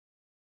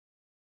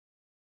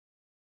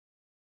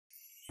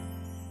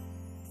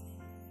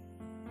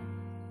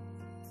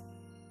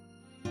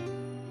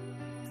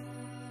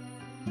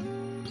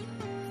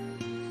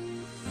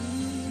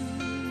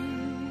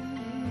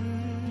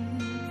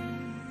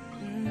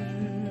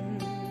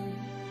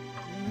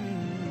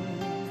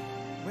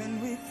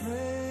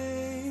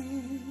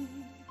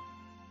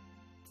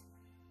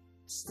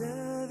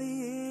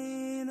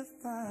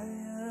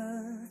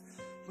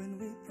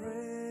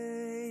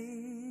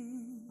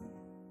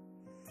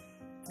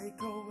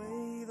Take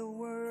away the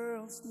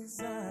world's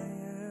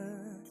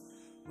desire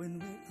when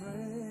we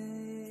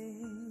pray.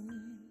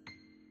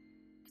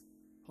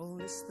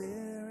 Holy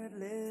Spirit,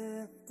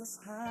 lift us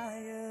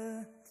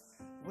higher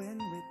when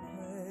we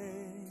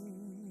pray.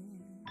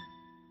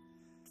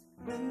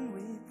 When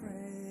we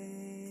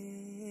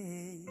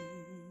pray.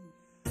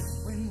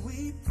 When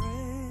we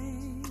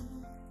pray.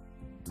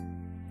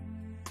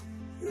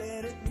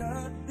 Let it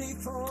not be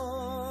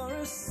for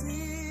a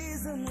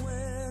season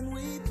when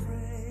we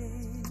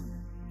pray.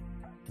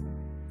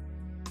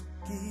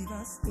 Give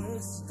us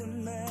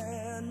wisdom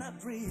and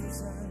not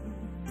reason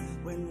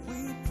when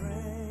we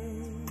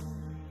pray.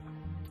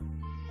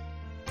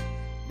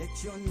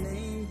 Let your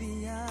name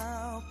be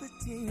our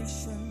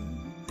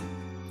petition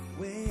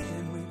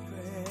when we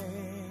pray.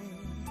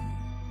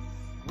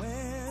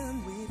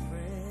 When we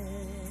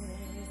pray.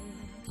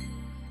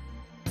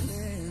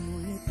 When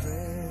we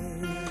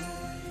pray.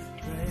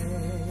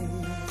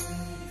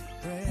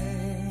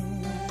 Pray.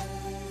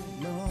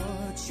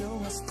 Lord, show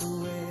us the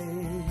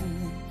way.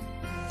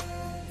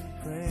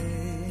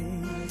 Pray.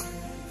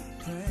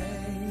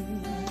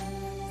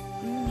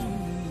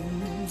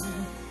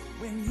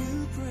 When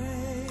you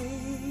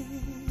pray,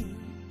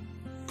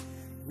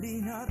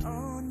 lean not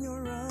on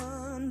your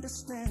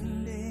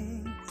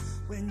understanding.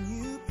 When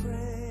you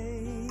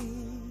pray,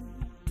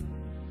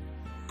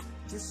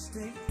 just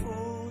take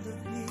hold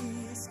of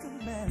His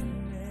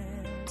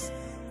commandments.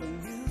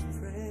 When you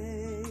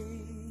pray,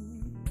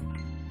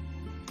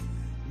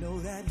 know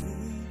that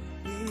He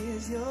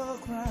hears your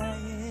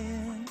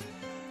crying.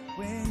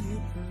 When you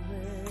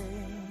pray,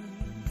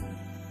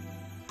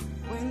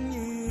 when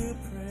you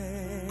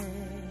pray,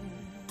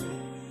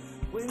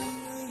 when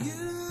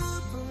you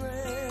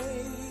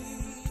pray,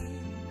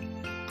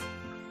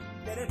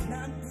 let it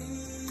not be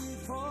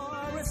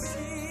for a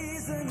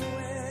season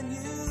when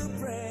you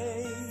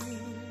pray.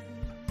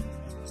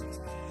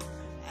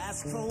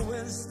 Ask for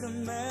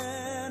wisdom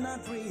and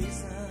not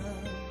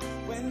reason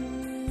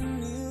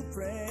when you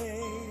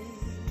pray.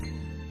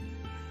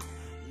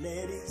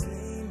 Let His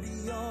name be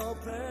your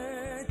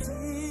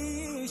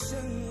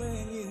petition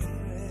when you pray.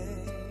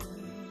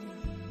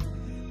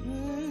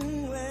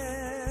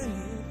 When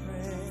you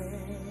pray.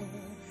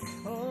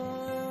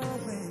 Oh,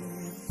 when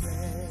you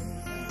pray.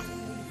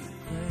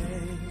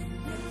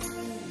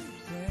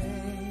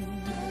 Pray.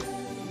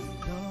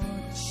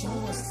 Lord, show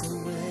us the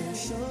way.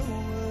 Show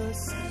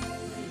us.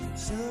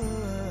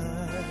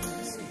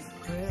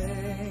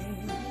 Pray.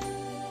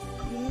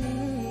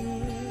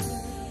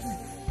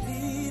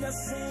 Lead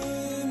us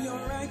in your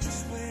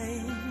righteous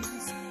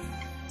ways.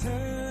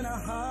 Turn our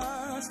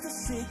hearts to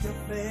seek your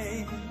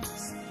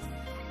face.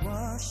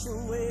 Wash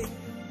away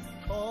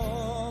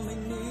all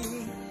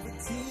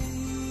iniquity.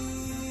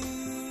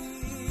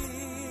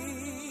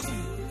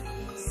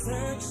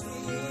 Search the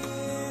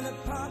inner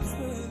parts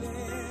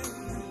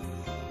within.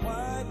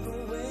 Wipe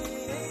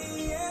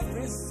away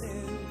every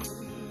sin.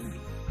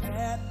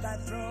 At thy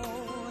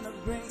throne of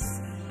grace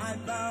I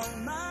bow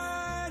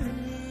my knee.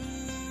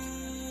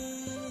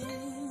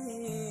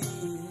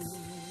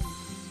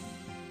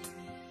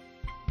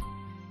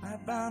 I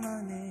bow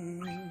my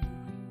knee.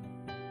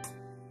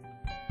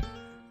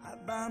 I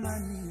bow my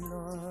knee,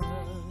 Lord.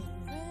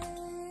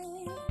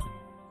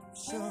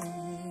 Show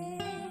me.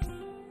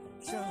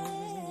 Show me.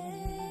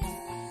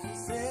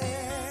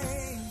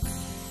 Say,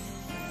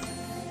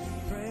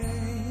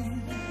 pray.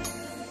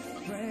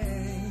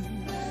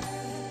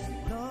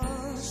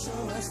 Lord,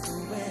 show us the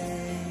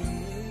way.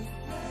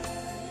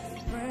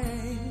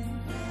 Pray.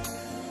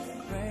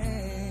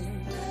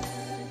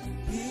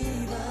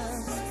 Give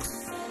us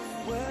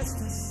words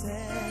to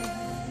say.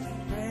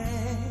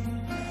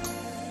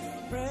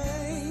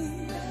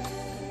 Pray.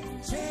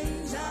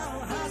 Change our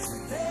hearts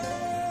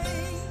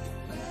today.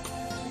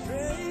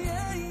 Pray.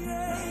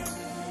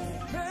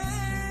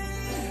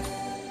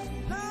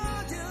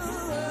 Lord, you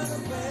are the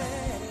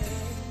way.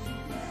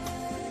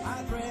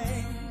 I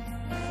pray.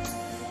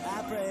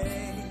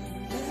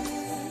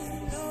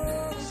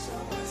 Lord,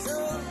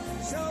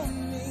 show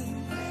me.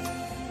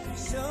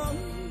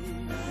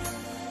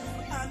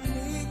 I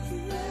need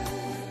you.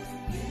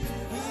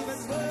 Give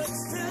us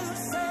words to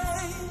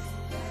say.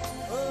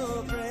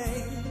 Oh,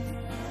 pray.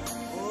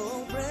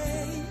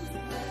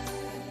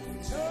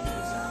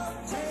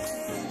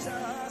 Change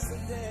us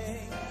today.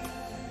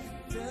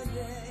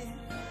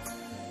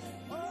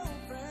 Oh,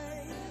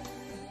 pray.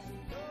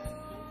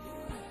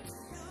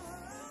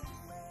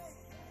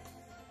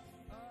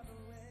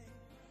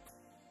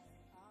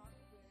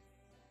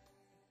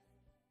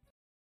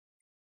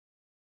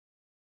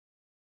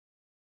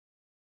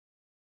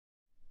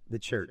 The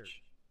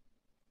church.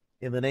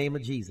 In the name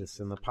of Jesus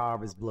and the power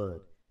of His blood,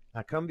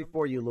 I come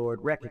before you, Lord,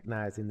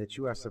 recognizing that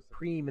you are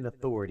supreme in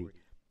authority.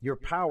 Your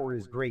power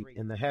is great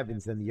in the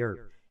heavens and the earth,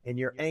 and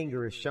your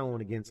anger is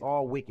shown against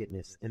all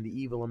wickedness and the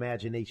evil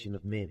imagination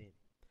of men.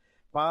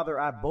 Father,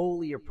 I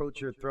boldly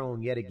approach your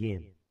throne yet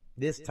again,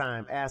 this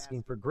time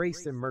asking for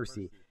grace and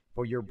mercy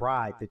for your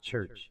bride, the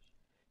church.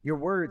 Your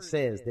word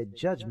says that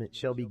judgment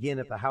shall begin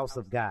at the house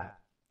of God,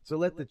 so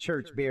let the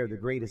church bear the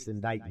greatest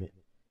indictment.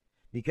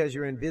 because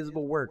your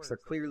invisible works are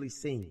clearly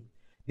seen,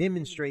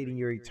 demonstrating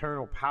your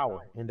eternal power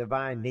and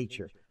divine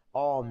nature.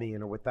 All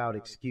men are without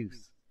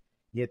excuse.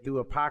 Yet through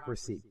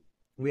hypocrisy,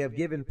 we have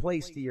given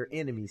place to your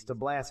enemies to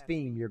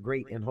blaspheme your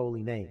great and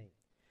holy name.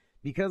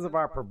 Because of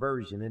our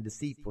perversion and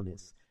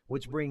deceitfulness,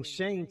 which brings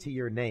shame to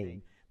your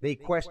name, they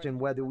question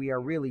whether we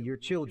are really your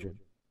children.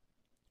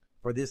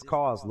 For this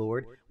cause,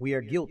 Lord, we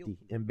are guilty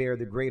and bear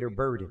the greater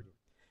burden.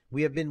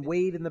 We have been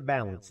weighed in the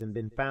balance and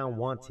been found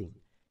wanting,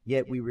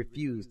 yet we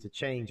refuse to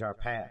change our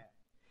path.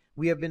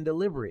 We have been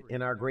deliberate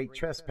in our great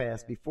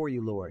trespass before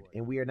you, Lord,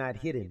 and we are not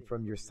hidden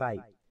from your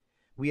sight.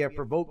 We have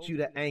provoked you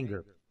to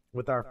anger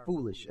with our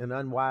foolish and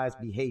unwise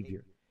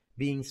behavior,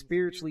 being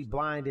spiritually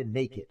blind and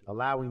naked,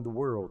 allowing the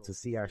world to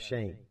see our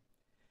shame.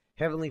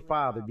 Heavenly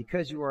Father,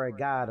 because you are a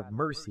God of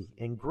mercy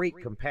and great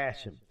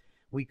compassion,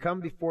 we come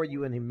before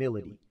you in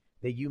humility,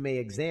 that you may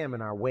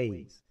examine our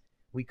ways.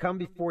 We come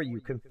before you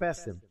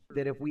confessing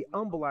that if we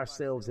humble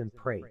ourselves and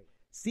pray,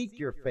 seek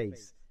your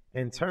face,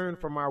 and turn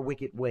from our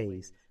wicked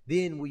ways,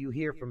 then will you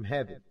hear from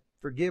heaven,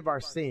 forgive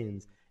our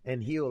sins,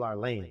 and heal our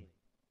land.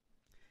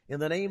 In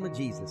the name of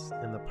Jesus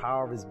and the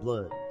power of his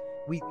blood,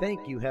 we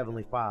thank you,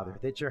 Heavenly Father,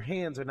 that your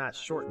hands are not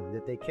shortened,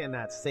 that they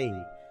cannot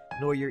save,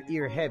 nor your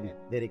ear heavy,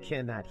 that it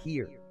cannot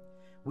hear.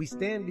 We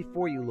stand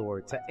before you,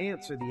 Lord, to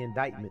answer the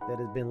indictment that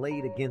has been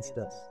laid against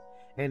us,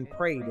 and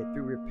pray that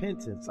through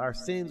repentance our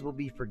sins will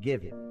be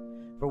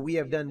forgiven. For we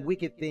have done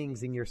wicked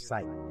things in your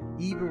sight,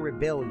 even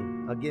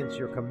rebellion against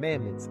your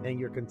commandments and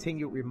your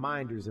continued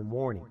reminders and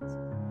warnings.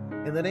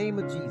 In the name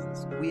of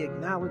Jesus, we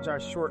acknowledge our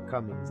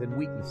shortcomings and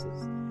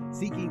weaknesses,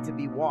 seeking to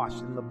be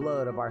washed in the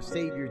blood of our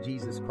Savior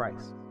Jesus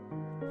Christ.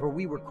 For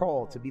we were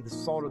called to be the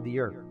salt of the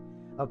earth,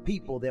 a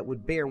people that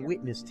would bear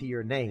witness to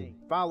your name,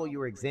 follow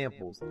your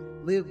examples,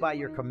 live by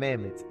your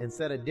commandments, and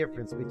set a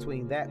difference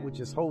between that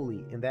which is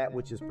holy and that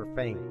which is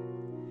profane.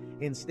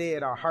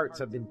 Instead, our hearts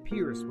have been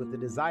pierced with the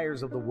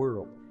desires of the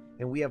world,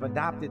 and we have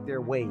adopted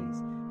their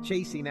ways,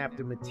 chasing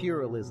after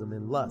materialism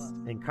and lust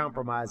and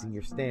compromising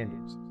your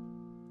standards.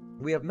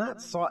 We have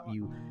not sought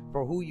you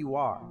for who you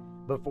are,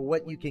 but for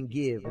what you can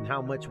give and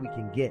how much we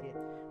can get.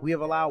 We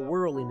have allowed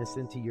worldliness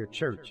into your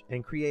church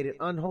and created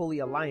unholy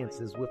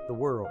alliances with the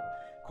world,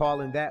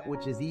 calling that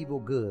which is evil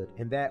good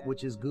and that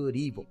which is good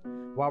evil,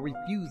 while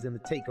refusing to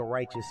take a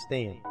righteous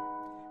stand.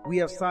 We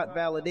have sought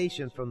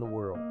validation from the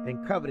world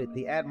and coveted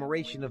the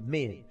admiration of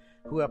men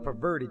who have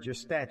perverted your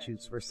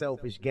statutes for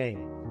selfish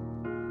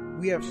gain.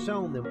 We have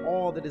shown them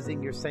all that is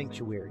in your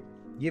sanctuary,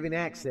 giving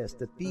access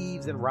to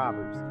thieves and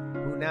robbers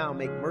who now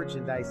make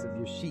merchandise of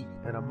your sheep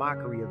and a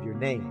mockery of your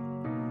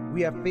name.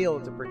 We have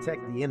failed to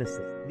protect the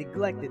innocent,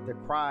 neglected the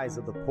cries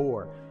of the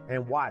poor,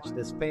 and watched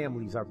as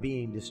families are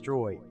being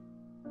destroyed.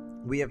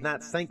 We have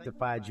not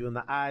sanctified you in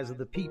the eyes of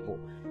the people,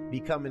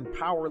 becoming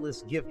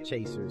powerless gift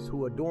chasers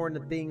who adorn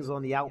the things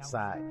on the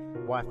outside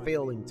while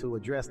failing to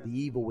address the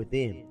evil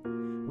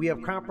within. We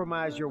have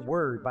compromised your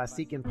word by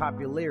seeking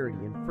popularity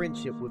and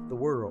friendship with the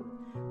world,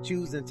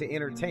 choosing to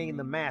entertain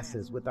the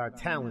masses with our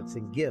talents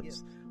and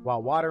gifts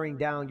while watering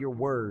down your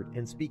word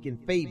and speaking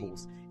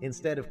fables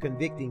instead of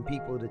convicting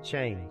people to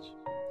change.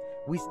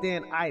 We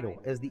stand idle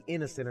as the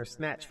innocent are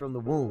snatched from the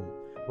womb,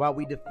 while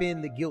we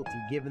defend the guilty,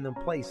 giving them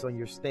place on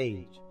your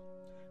stage.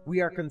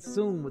 We are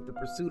consumed with the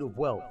pursuit of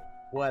wealth,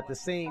 while at the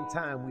same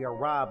time we are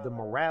robbed of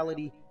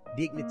morality,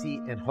 dignity,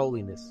 and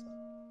holiness.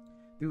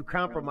 Through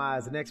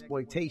compromise and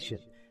exploitation,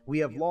 we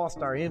have lost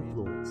our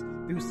influence.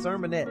 Through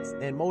sermonettes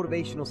and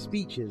motivational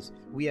speeches,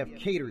 we have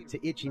catered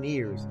to itching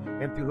ears,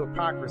 and through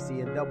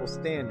hypocrisy and double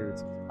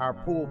standards, our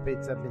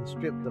pulpits have been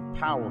stripped of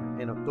power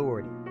and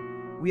authority.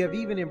 We have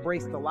even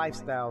embraced the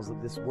lifestyles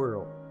of this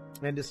world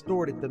and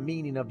distorted the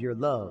meaning of your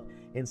love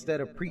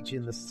instead of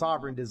preaching the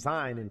sovereign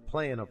design and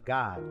plan of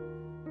God.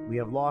 We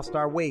have lost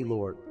our way,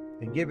 Lord,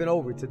 and given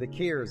over to the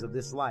cares of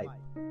this life.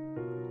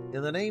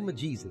 In the name of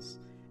Jesus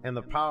and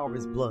the power of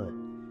his blood,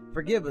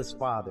 forgive us,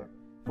 Father,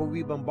 for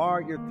we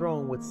bombard your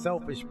throne with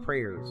selfish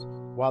prayers,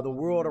 while the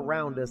world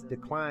around us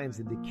declines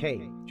in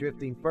decay,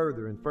 drifting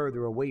further and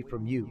further away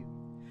from you.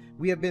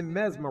 We have been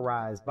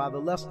mesmerized by the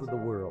lust of the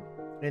world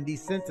and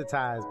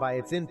desensitized by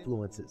its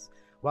influences,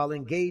 while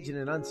engaging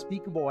in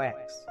unspeakable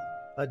acts,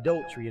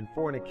 adultery and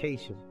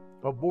fornication,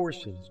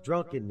 abortions,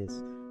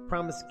 drunkenness,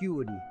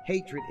 promiscuity,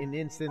 hatred and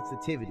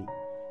insensitivity,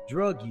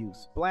 drug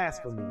use,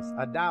 blasphemies,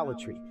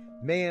 idolatry,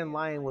 man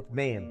lying with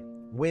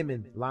man,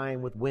 women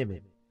lying with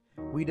women.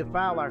 We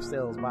defile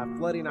ourselves by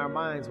flooding our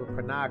minds with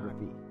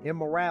pornography,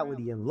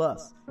 immorality and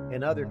lust,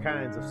 and other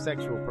kinds of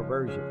sexual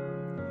perversion.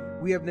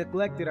 We have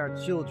neglected our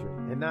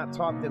children and not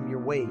taught them your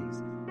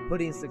ways,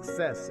 putting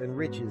success and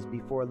riches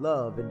before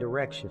love and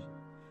direction.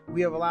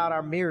 We have allowed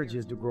our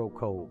marriages to grow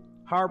cold,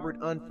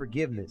 harbored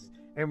unforgiveness,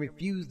 and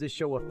refused to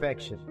show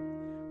affection,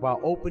 while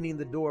opening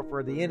the door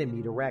for the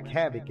enemy to wreak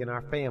havoc in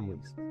our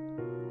families.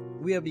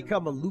 We have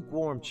become a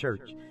lukewarm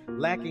church,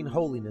 lacking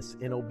holiness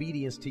and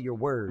obedience to your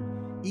word,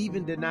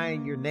 even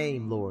denying your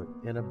name, Lord,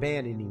 and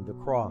abandoning the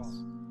cross.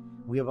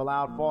 We have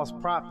allowed false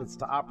prophets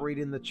to operate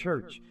in the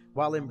church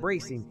while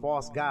embracing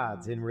false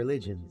gods and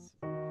religions.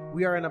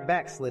 We are in a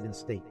backslidden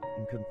state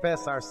and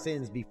confess our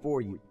sins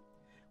before you.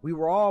 We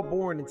were all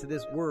born into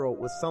this world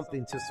with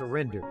something to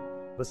surrender,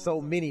 but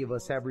so many of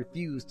us have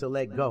refused to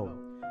let go,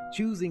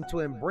 choosing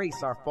to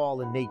embrace our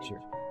fallen nature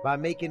by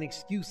making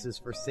excuses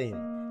for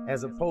sin,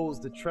 as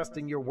opposed to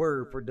trusting your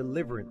word for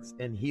deliverance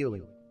and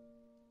healing.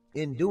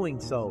 In doing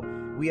so,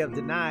 we have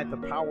denied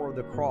the power of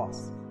the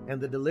cross and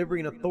the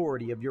delivering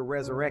authority of your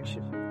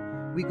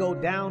resurrection. We go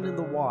down in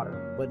the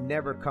water, but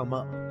never come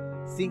up,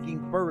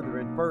 sinking further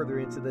and further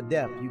into the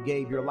depth you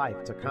gave your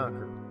life to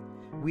conquer.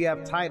 We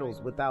have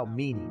titles without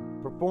meaning,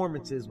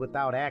 performances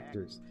without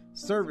actors,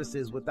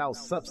 services without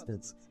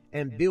substance,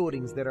 and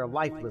buildings that are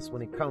lifeless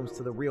when it comes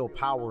to the real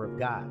power of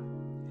God.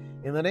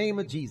 In the name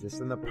of Jesus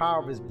and the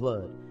power of his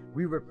blood,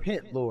 we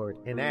repent, Lord,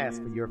 and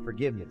ask for your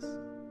forgiveness.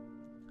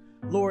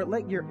 Lord,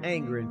 let your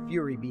anger and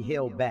fury be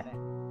held back,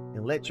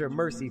 and let your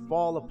mercy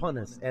fall upon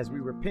us as we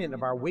repent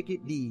of our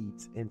wicked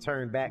deeds and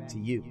turn back to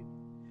you.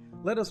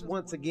 Let us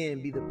once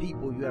again be the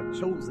people you have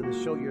chosen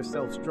to show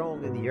yourself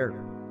strong in the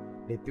earth,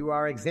 that through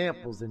our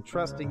examples and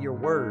trusting your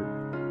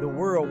word, the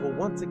world will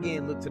once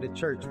again look to the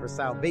church for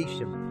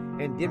salvation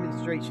and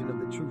demonstration of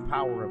the true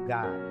power of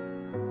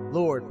God.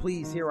 Lord,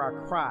 please hear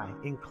our cry,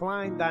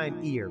 incline thine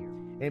ear,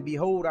 and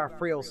behold our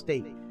frail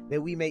state,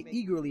 that we may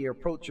eagerly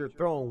approach your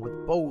throne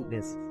with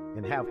boldness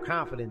and have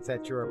confidence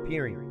at your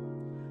appearing.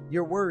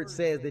 Your word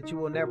says that you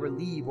will never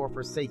leave or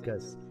forsake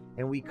us,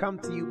 and we come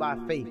to you by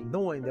faith,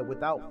 knowing that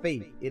without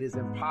faith it is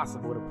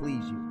impossible to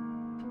please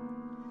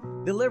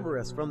you. Deliver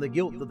us from the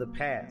guilt of the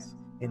past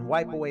and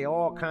wipe away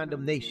all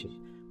condemnation,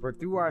 for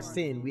through our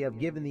sin we have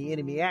given the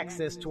enemy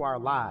access to our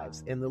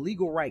lives and the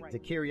legal right to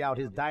carry out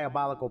his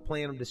diabolical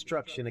plan of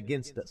destruction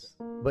against us.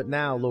 But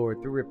now,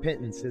 Lord, through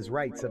repentance his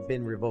rights have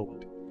been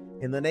revoked.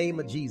 In the name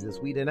of Jesus,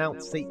 we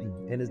denounce Satan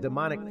and his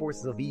demonic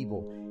forces of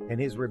evil and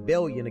his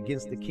rebellion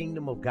against the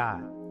kingdom of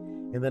God.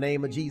 In the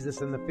name of Jesus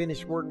and the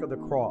finished work of the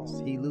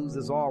cross, he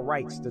loses all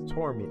rights to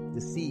torment,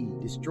 deceive,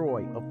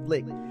 destroy,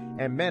 afflict,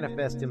 and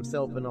manifest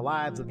himself in the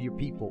lives of your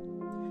people.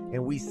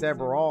 And we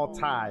sever all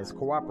ties,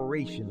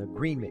 cooperation,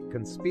 agreement,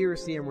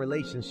 conspiracy, and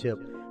relationship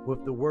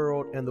with the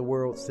world and the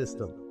world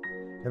system.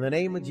 In the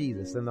name of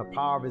Jesus and the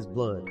power of his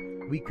blood,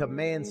 we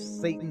command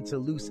Satan to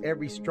loose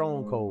every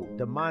stronghold,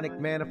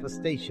 demonic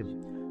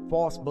manifestation,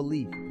 false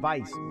belief,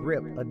 vice,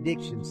 grip,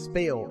 addiction,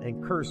 spell,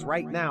 and curse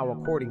right now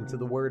according to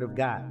the word of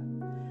God.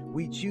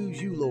 We choose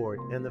you, Lord,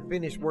 and the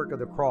finished work of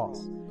the cross,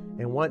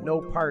 and want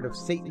no part of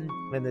Satan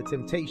and the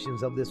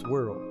temptations of this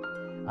world.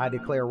 I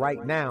declare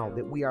right now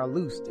that we are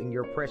loosed in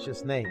your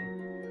precious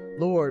name.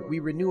 Lord, we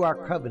renew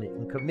our covenant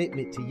and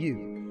commitment to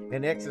you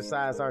and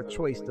exercise our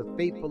choice to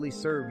faithfully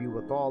serve you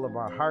with all of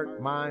our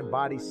heart, mind,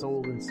 body,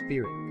 soul, and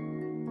spirit.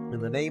 In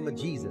the name of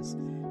Jesus,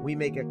 we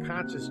make a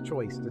conscious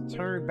choice to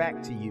turn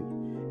back to you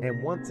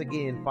and once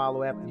again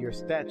follow after your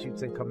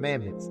statutes and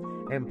commandments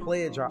and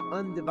pledge our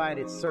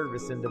undivided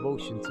service and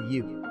devotion to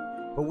you.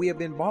 For we have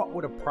been bought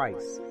with a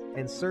price,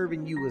 and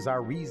serving you is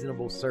our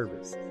reasonable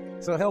service.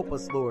 So help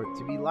us, Lord,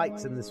 to be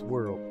lights in this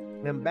world,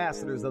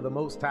 ambassadors of the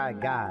Most High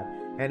God,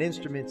 and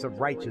instruments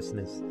of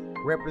righteousness,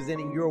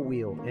 representing your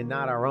will and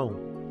not our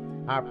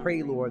own. I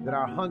pray, Lord, that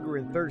our hunger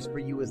and thirst for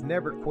you is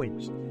never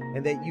quenched,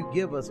 and that you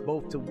give us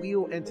both to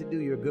will and to do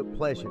your good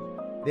pleasure,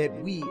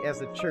 that we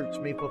as a church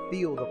may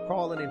fulfill the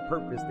calling and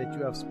purpose that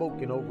you have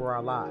spoken over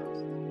our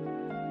lives.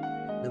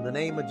 In the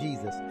name of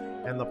Jesus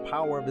and the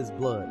power of his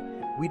blood,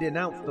 we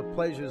denounce the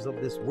pleasures of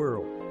this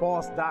world,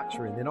 false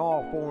doctrine, and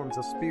all forms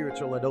of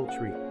spiritual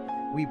adultery.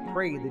 We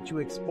pray that you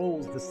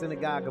expose the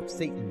synagogue of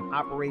Satan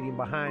operating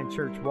behind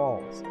church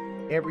walls,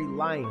 every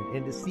lying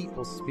and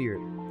deceitful spirit,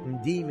 and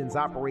demons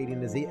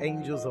operating as the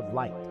angels of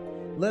light.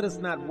 Let us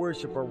not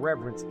worship or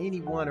reverence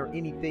anyone or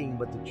anything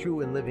but the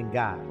true and living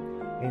God,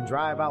 and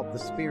drive out the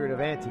spirit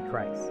of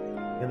Antichrist.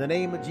 In the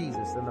name of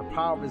Jesus and the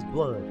power of his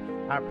blood,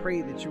 I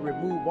pray that you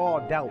remove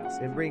all doubts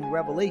and bring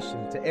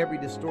revelation to every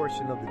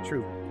distortion of the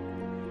truth,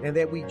 and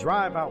that we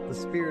drive out the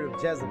spirit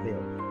of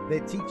Jezebel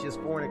that teaches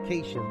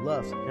fornication,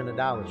 lust, and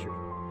idolatry.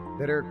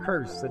 That her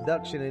curse,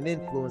 seduction, and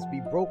influence be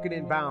broken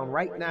and bound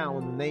right now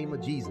in the name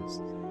of Jesus,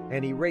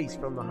 and erased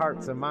from the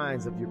hearts and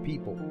minds of your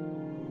people.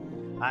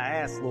 I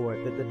ask,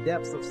 Lord, that the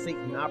depths of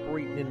Satan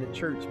operating in the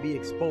church be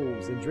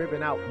exposed and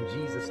driven out in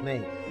Jesus'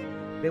 name,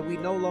 that we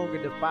no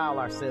longer defile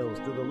ourselves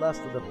through the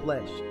lust of the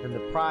flesh and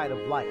the pride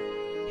of life,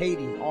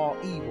 hating all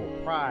evil,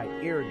 pride,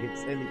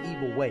 arrogance, and the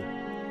evil way.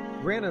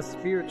 Grant us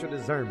spiritual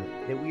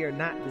discernment that we are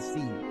not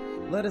deceived.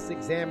 Let us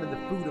examine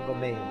the fruit of a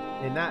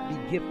man and not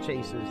be gift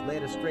chasers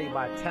led astray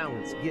by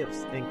talents,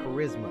 gifts, and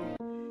charisma.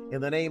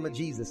 In the name of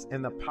Jesus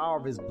and the power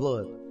of his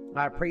blood,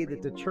 I pray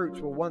that the church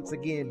will once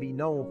again be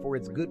known for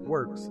its good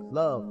works,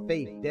 love,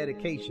 faith,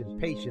 dedication,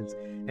 patience,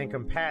 and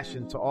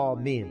compassion to all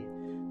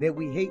men. That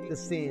we hate the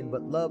sin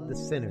but love the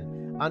sinner,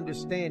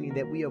 understanding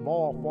that we have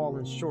all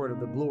fallen short of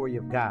the glory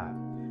of God.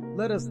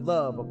 Let us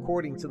love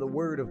according to the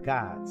word of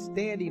God,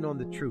 standing on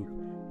the truth,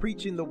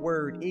 preaching the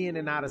word in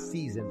and out of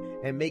season,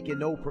 and making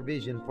no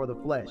provision for the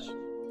flesh,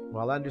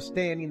 while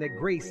understanding that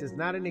grace is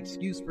not an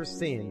excuse for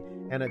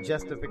sin and a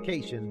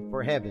justification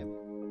for heaven.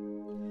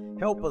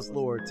 Help us,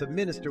 Lord, to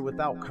minister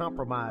without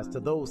compromise to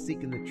those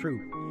seeking the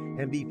truth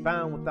and be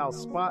found without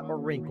spot or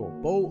wrinkle,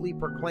 boldly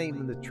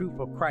proclaiming the truth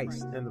of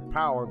Christ and the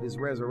power of his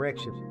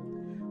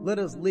resurrection. Let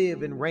us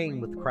live and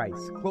reign with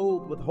Christ,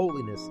 clothed with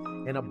holiness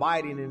and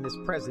abiding in his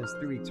presence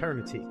through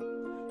eternity.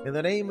 In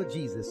the name of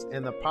Jesus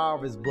and the power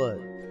of his blood,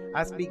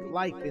 I speak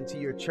life into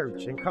your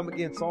church and come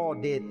against all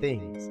dead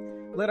things.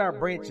 Let our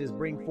branches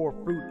bring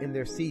forth fruit in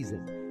their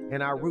season,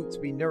 and our roots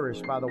be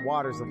nourished by the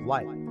waters of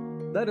life.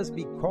 Let us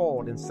be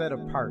called and set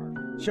apart,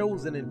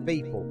 chosen and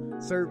faithful,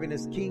 serving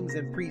as kings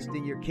and priests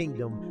in your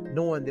kingdom,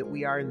 knowing that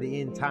we are in the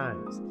end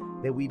times,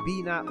 that we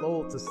be not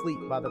lulled to sleep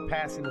by the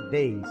passing of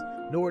days,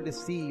 nor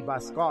deceived by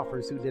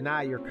scoffers who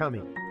deny your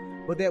coming,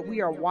 but that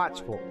we are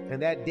watchful, and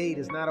that day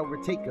does not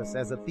overtake us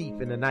as a thief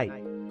in the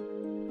night.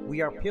 We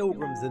are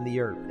pilgrims in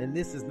the earth, and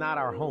this is not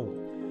our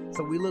home.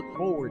 So we look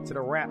forward to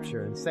the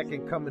rapture and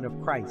second coming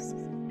of Christ,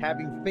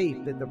 having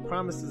faith that the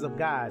promises of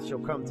God shall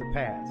come to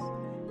pass.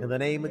 In the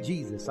name of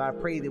Jesus, I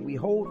pray that we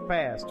hold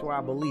fast to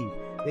our belief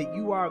that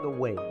you are the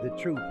way, the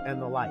truth,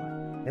 and the life,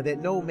 and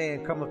that no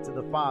man cometh to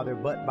the Father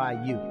but by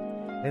you,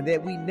 and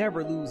that we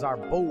never lose our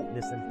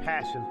boldness and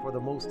passion for the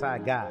Most High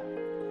God.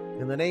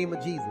 In the name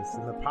of Jesus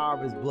and the power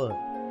of his blood,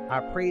 I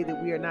pray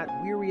that we are not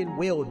weary in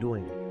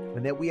well-doing,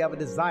 and that we have a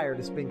desire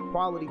to spend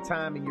quality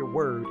time in your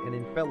word and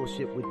in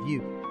fellowship with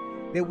you,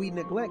 that we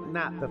neglect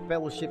not the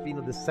fellowshipping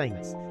of the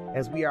saints,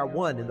 as we are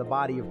one in the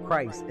body of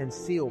Christ and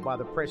sealed by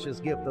the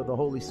precious gift of the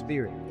Holy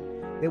Spirit,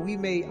 that we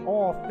may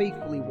all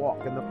faithfully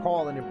walk in the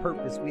calling and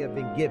purpose we have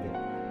been given,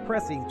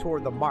 pressing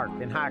toward the mark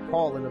and high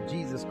calling of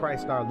Jesus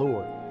Christ our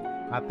Lord.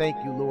 I thank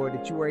you, Lord,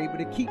 that you are able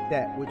to keep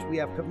that which we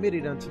have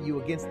committed unto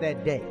you against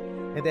that day,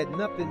 and that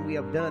nothing we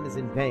have done is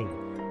in vain,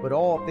 but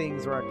all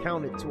things are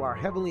accounted to our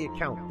heavenly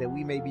account, that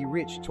we may be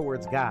rich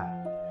towards God.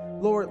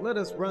 Lord, let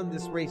us run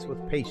this race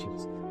with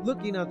patience,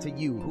 looking unto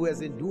you, who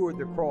has endured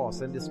the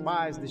cross and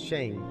despised the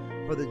shame,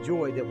 for the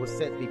joy that was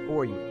set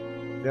before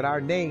you, that our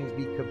names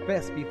be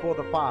confessed before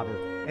the Father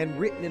and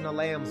written in the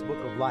Lamb's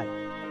book of life.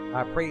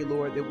 I pray,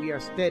 Lord, that we are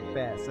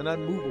steadfast and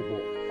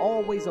unmovable,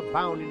 always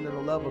abounding in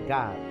the love of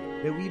God,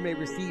 that we may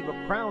receive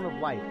a crown of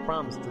life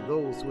promised to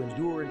those who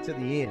endure unto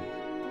the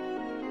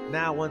end.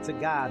 Now unto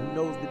God, who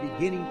knows the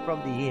beginning from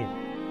the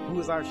end, who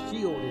is our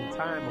shield in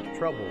time of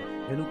trouble,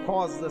 and who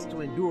causes us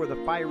to endure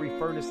the fiery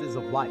furnaces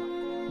of life,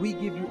 we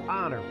give you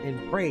honor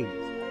and praise.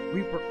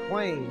 We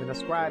proclaim and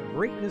ascribe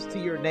greatness to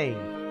your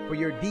name, for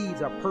your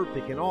deeds are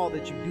perfect, and all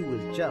that you do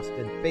is just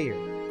and fair.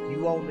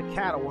 You own the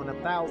cattle on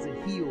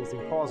 1,000 hills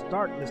and cause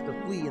darkness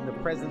to flee in the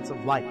presence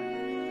of light.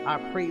 I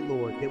pray,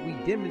 Lord, that we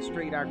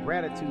demonstrate our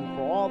gratitude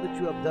for all that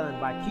you have done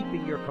by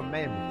keeping your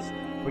commandments.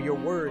 For your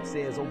word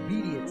says,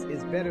 obedience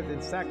is better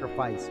than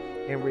sacrifice,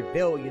 and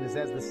rebellion is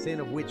as the sin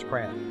of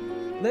witchcraft.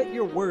 Let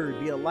your word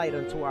be a light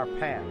unto our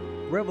path,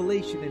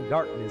 revelation in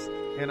darkness,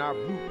 and our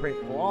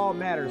blueprint for all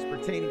matters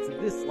pertaining to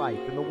this life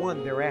and the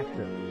one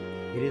thereafter.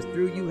 It is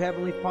through you,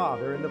 Heavenly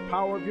Father, and the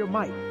power of your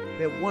might,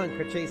 that one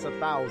could chase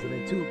 1,000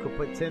 and two could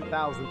put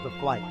 10,000 to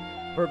flight.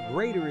 For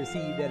greater is he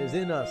that is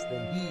in us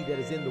than he that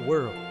is in the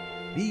world.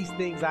 These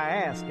things I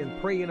ask and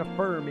pray and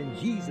affirm in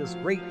Jesus'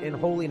 great and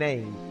holy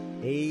name.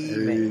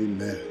 Amen.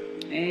 Amen.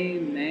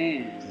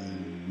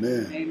 Amen.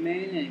 Amen.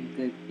 Amen. And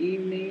good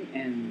evening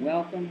and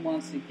welcome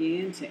once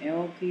again to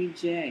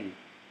LPJ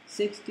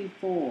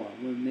 64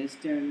 with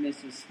Mr. and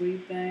Mrs.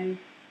 Sweet Thing.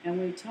 And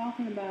we're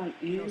talking about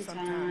end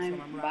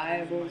time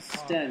Bible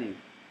study.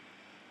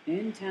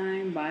 End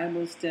time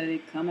Bible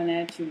study coming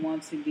at you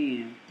once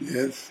again.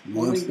 Yes,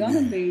 once again. We're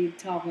going to be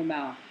talking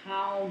about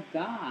how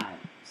God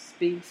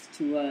speaks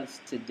to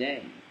us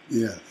today.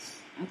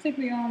 Yes. I think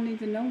we all need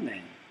to know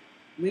that.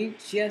 We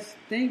just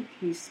think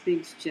he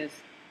speaks just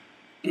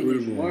in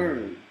his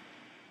word.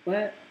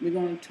 But we're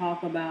going to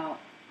talk about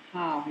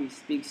how he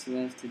speaks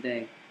to us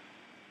today.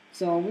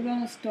 So we're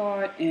going to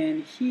start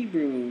in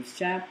Hebrews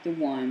chapter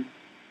 1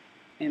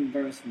 and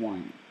verse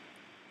 1.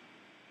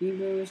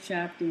 Hebrews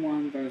chapter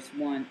 1, verse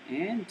 1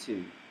 and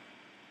 2.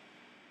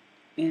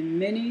 In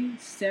many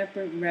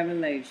separate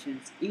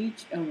revelations,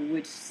 each of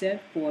which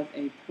set forth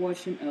a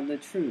portion of the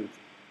truth,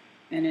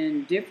 and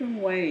in different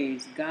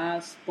ways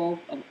God spoke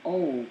of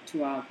old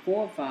to our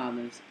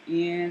forefathers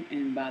in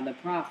and by the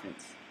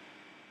prophets.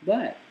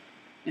 But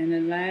in the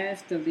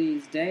last of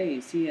these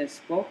days he has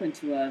spoken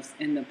to us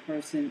in the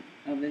person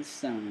of his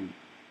Son,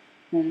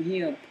 whom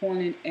he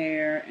appointed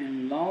heir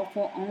and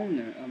lawful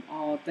owner of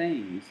all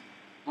things,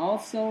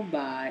 also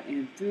by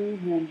and through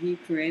whom he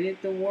created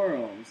the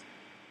worlds,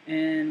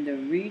 and the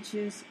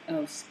reaches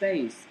of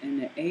space and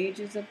the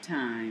ages of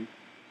time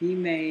he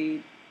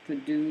made,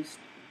 produced,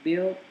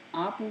 built,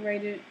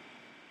 operated,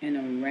 and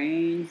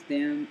arranged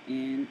them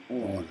in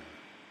order.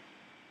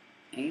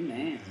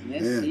 Amen.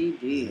 Yes, he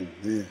did.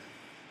 Amen.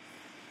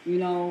 You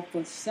know,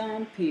 for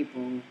some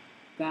people,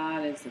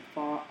 God is a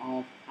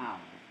far-off power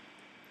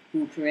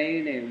who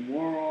created a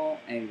world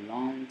a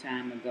long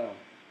time ago.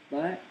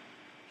 But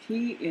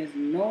he is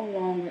no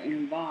longer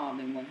involved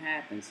in what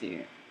happens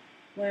here.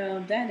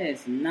 Well, that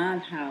is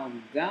not how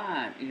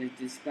God is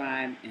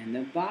described in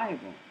the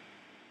Bible.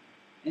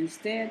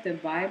 Instead, the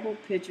Bible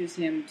pictures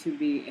him to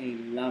be a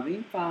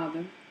loving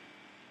father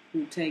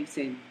who takes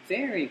a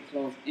very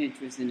close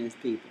interest in his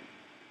people.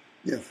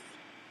 Yes,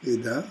 he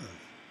does.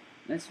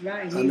 That's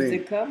right. He's the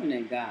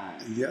covenant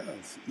God.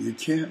 Yes, you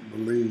can't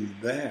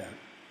believe that.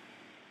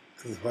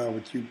 Because why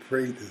would you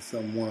pray to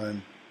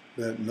someone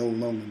that no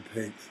longer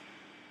takes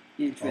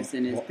interest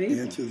in his people?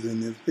 Interest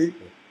in his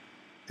people.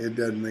 It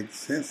doesn't make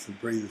sense to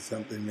pray to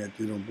something that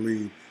you don't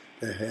believe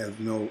that has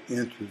no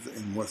interest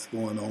in what's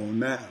going on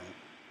now.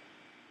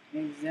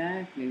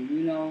 Exactly.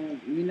 We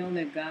know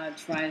that God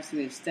tries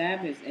to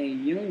establish a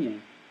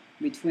union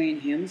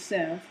between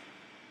himself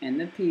and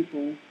the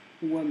people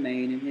who were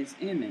made in his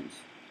image.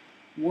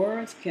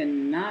 Words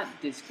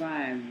cannot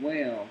describe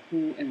well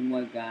who and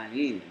what God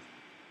is,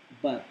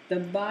 but the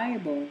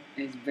Bible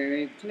is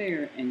very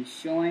clear in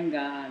showing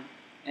God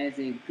as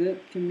a good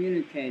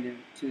communicator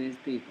to his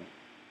people.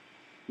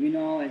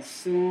 As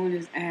soon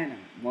as Adam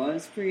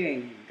was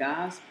created,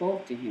 God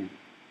spoke to him.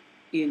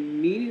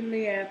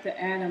 Immediately after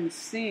Adam's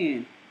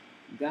sin,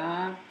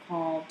 God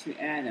called to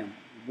Adam,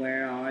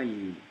 "Where are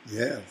you?"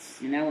 Yes.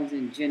 And that was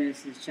in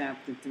Genesis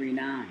chapter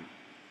 3:9.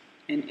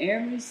 And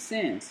ever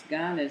since,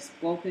 God has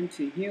spoken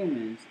to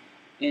humans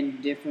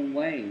in different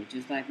ways,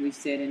 just like we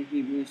said in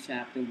Hebrews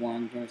chapter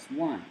 1, verse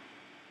 1.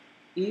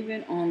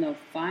 Even on the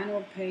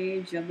final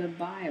page of the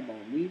Bible,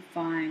 we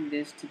find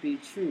this to be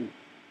true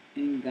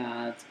in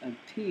God's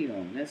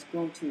appeal. Let's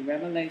go to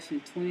Revelation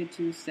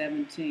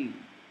 22:17.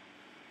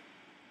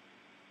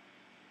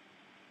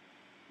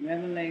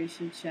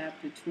 Revelation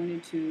chapter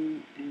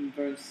 22 and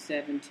verse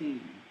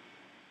 17.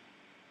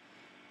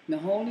 The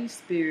Holy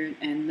Spirit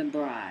and the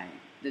bride,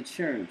 the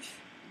church,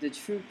 the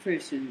true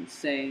Christians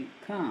say,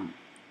 "Come."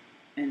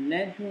 And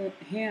let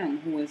him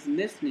who is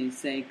listening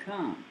say,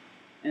 "Come."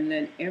 And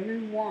let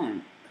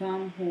everyone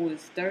come who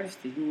is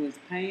thirsty, who is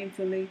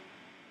painfully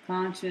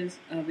conscious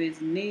of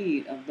his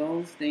need of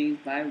those things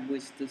by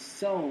which the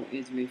soul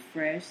is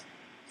refreshed,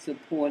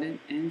 supported,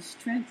 and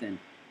strengthened.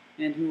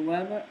 And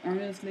whoever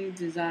earnestly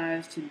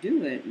desires to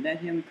do it,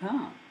 let him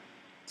come.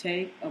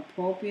 Take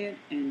appropriate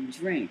and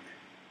drink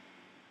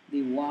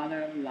the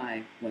water of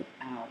life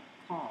without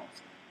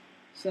cost.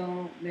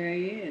 So there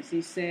he is.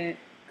 He said,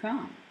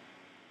 "Come."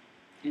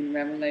 In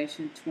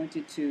Revelation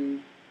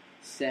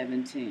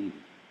 22:17.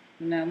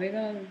 Now we're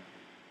going to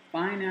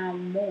find out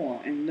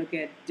more and look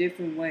at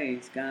different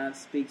ways God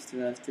speaks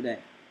to us today.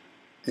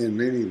 In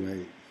many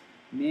ways.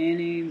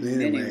 Many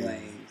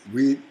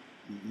ways.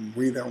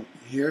 We don't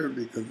hear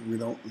because we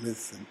don't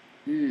listen.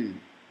 We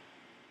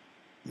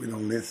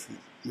don't listen.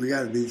 We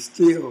got to be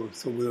still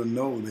so we'll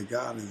know that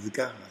God is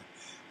God.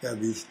 We got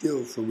to be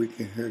still so we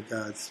can hear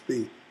God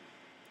speak.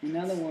 In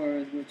other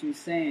words, what you're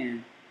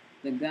saying,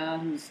 the God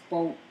who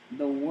spoke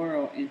the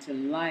world into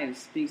life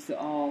speaks to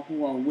all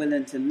who are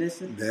willing to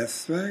listen.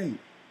 That's right.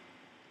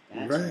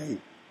 Gotcha.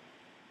 Right.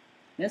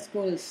 Let's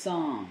go to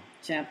Psalm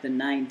chapter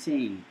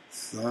 19.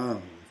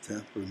 Psalm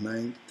chapter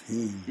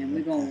 19. And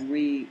we're going to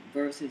read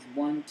verses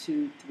 1,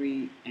 2,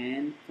 3,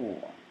 and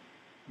 4.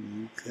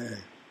 Okay.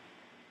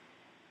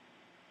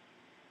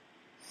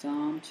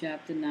 Psalm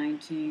chapter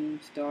 19,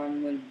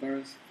 starting with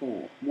verse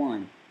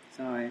 1.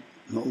 Sorry.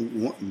 No,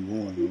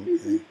 1,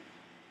 okay.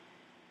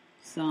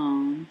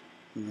 Psalm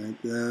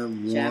right there,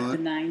 chapter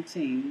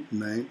 19.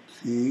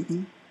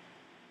 19.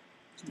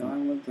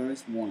 Starting with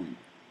verse 1.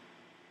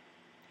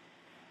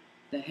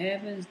 The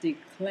heavens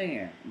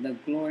declare the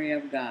glory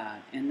of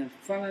God, and the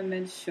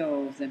firmament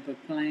shows and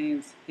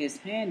proclaims his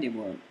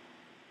handiwork.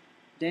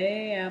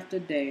 Day after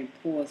day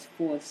pours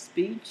forth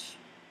speech,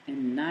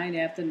 and night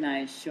after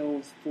night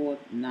shows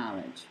forth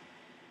knowledge.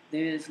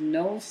 There is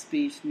no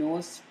speech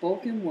nor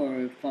spoken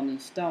word from the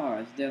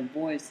stars. Their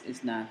voice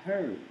is not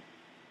heard.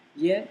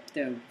 Yet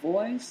their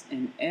voice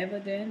and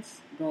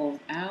evidence goes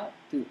out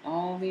through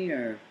all the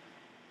earth.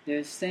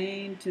 Their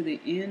saying to the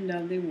end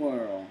of the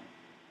world.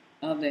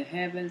 Of the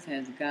heavens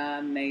has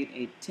God made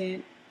a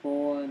tent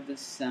for the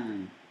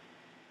sun.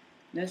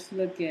 Let's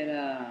look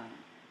at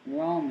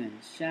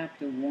Romans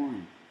chapter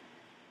 1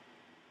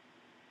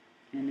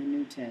 in the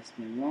New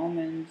Testament.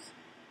 Romans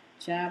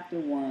chapter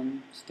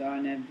 1,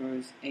 starting at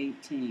verse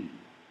 18.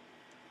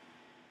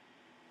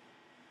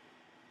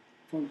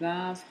 For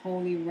God's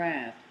holy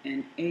wrath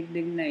and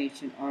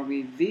indignation are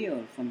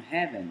revealed from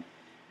heaven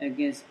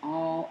against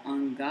all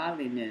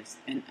ungodliness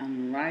and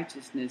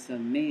unrighteousness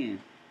of men,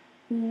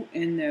 who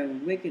in their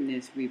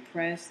wickedness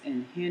repress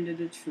and hinder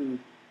the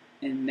truth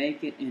and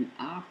make it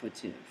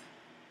inoperative.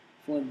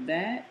 For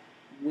that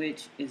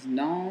which is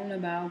known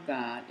about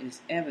God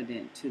is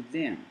evident to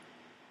them,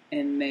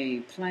 and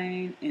made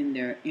plain in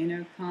their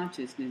inner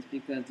consciousness,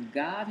 because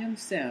God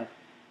himself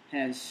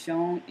has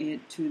shown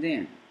it to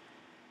them.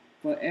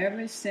 For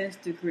ever since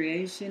the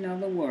creation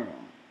of the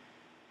world,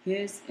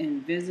 his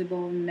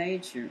invisible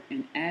nature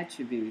and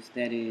attributes,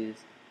 that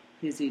is,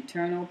 his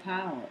eternal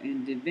power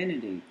and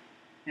divinity,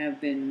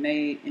 have been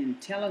made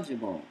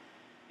intelligible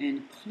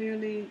and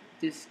clearly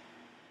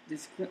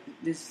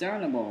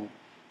discernible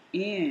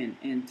in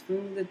and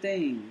through the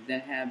things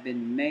that have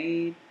been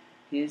made,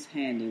 his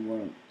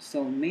handiwork.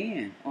 So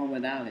men are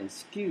without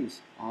excuse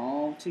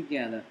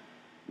altogether,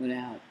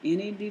 without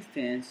any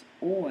defense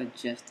or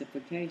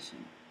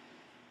justification.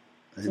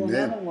 Amen. So in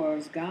other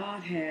words,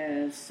 God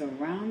has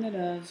surrounded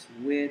us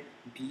with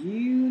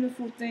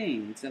beautiful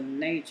things of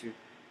nature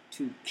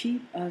to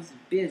keep us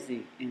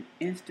busy and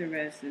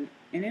interested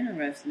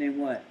in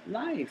what?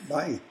 Life.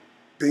 Life.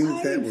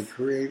 Things that were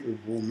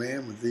created before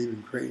man was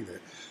even created.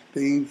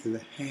 Things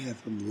that has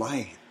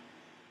life.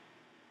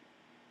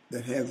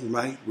 That has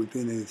life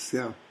within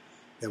itself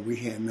that we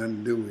had nothing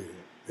to do with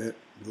it. That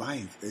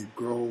life, it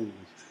grows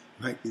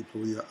right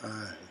before your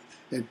eyes.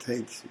 It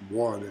takes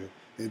water.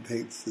 It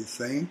takes the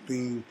same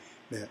thing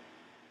that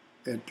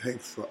it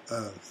takes for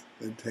us.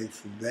 It takes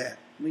for that.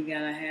 We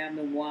got to have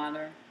the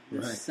water, the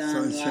right.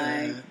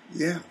 sunlight,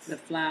 yes. the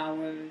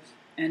flowers,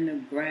 and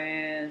the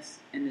grass,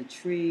 and the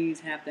trees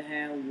have to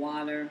have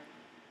water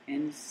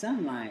and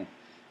sunlight.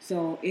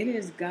 So it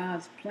is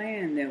God's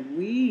plan that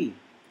we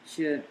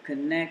should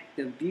connect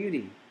the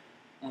beauty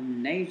of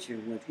nature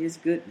with His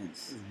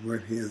goodness.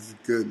 With His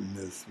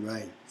goodness,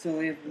 right. So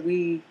if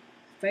we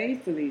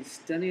faithfully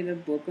study the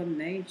book of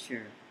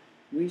nature,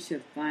 we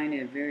should find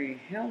it very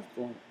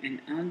helpful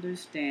in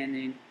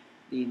understanding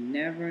the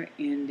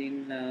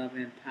never-ending love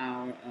and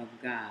power of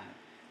God.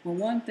 Well,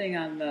 one thing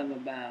I love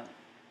about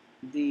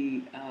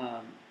the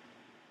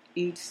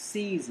each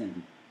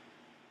season,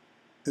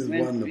 it's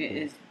wonderful.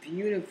 It's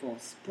beautiful.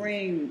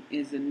 Spring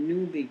is a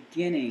new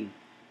beginning,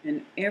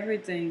 and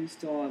everything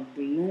starts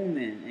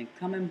blooming and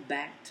coming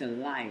back to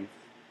life.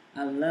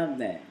 I love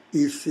that.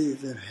 Each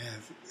season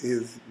has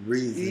its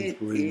reasons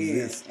for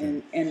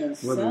existing. And the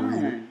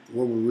sun.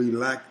 Whether we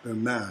like it or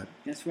not.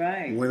 That's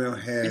right. Winter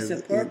has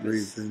its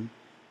reason.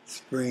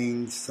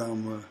 Spring,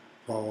 summer,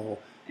 fall.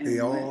 They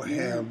all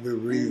have the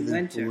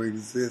reason for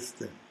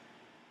existing.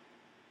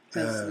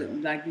 Because,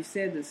 like you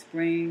said, the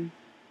spring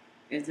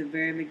is the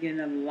very beginning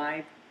of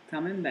life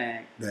coming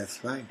back.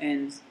 That's right.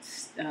 And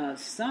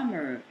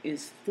summer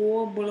is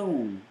full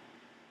bloom.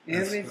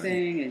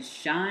 Everything is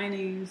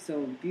shining,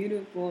 so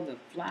beautiful. The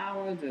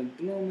flowers are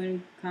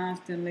blooming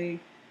constantly.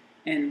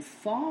 And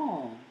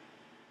fall,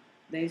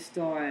 they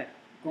start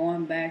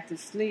going back to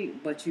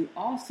sleep. But you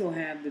also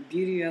have the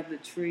beauty of the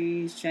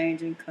trees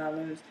changing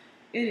colors.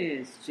 It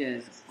is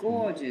just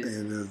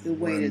gorgeous the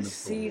way the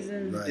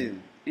seasons do.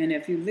 And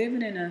if you're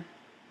living in a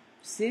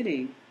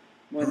city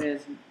where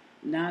there's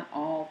not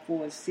all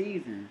 4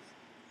 seasons,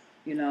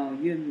 you know,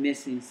 you're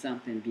missing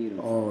something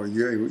beautiful. Oh,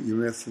 you're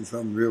missing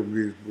something real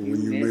beautiful.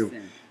 When you live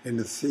in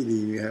the city,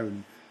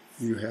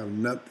 you have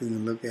nothing to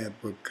look at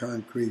but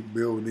concrete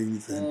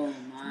buildings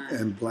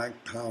and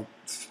blacktop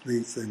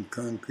streets and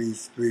concrete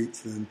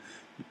streets and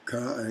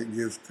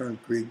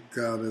concrete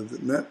gutters.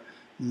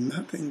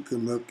 Nothing to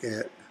look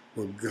at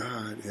what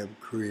God have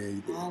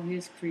created. All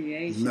His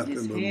creation, nothing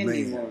His but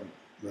handiwork. Man.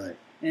 Right.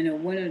 In the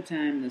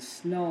wintertime, the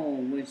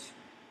snow,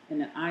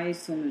 and the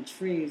ice on the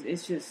trees,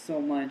 it's just so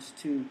much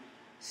to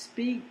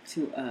speak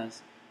to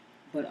us,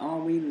 but are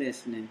we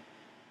listening?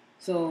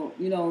 So,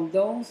 you know,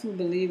 those who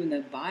believe in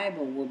the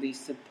Bible will be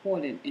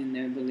supported in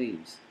their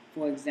beliefs.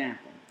 For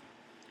example,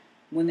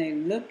 when they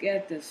look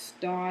at the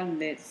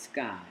starlit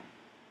sky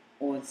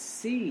or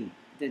see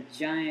the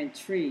giant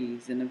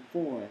trees in the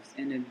forest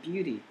and the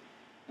beauty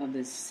of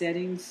the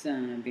setting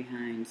sun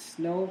behind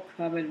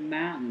snow-covered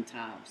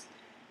mountaintops,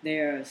 they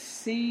are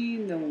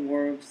seeing the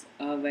works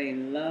of a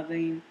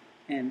loving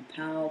and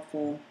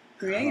powerful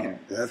Creator.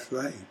 Oh, that's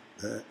right.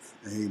 That's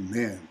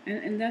amen.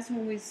 And that's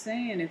what we're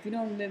saying. If you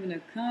don't live in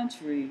the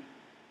country,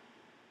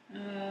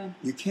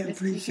 you can't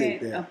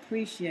appreciate that.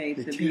 Appreciate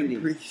the beauty. You can't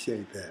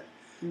appreciate that.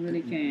 You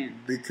really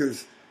can't.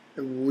 Because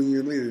when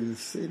you live in the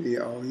city,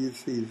 all you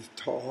see is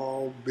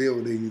tall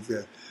buildings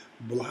that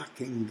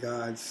blocking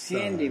God's sun.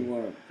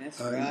 Handiwork.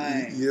 That's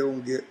right.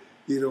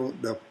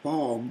 The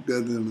fog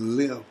doesn't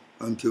lift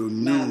until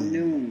noon. About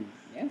noon.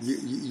 Yes.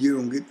 You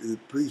don't get to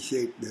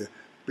appreciate the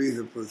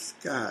beautiful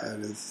sky,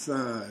 the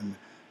sun,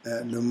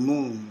 and the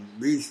moon.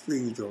 These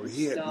things are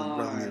hidden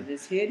from you.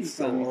 It's hidden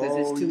from you because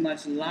there's too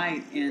much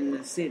light in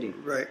the city.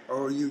 Right.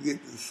 All you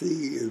get to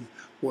see is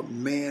what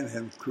man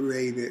has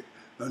created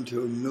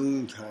until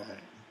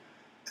noontime.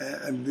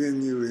 And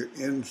then you're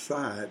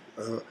inside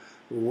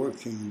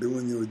working,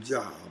 doing your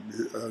job.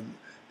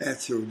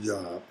 That's your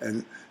job.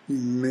 And you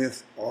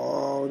miss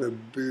all the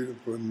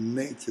beautiful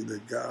nature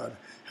that God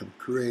has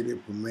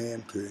created for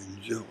man to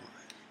enjoy.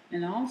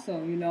 And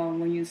also, you know,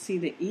 when you see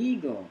the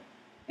eagle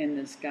in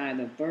the sky,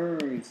 the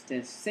birds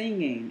that's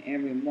singing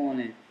every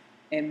morning,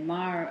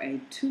 admire a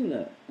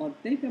tulip, or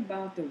think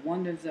about the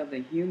wonders of the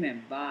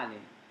human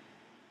body,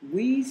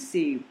 we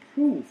see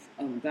proof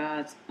of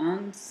God's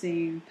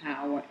unseen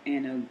power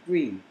and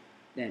agree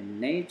that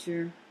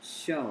nature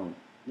shows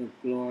the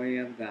glory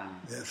of God.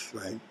 That's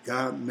right.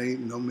 God made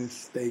no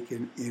mistake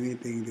in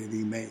anything that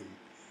He made.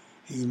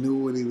 He knew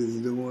what He was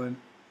doing,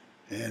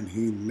 and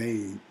He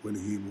made what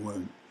He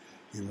wanted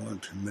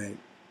to make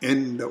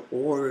in the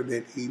order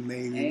that He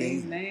made it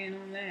in. Amen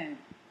on that.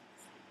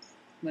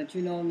 But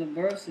you know, the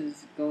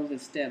verses goes a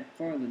step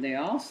further. They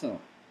also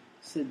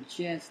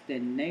suggests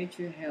that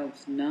nature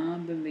helps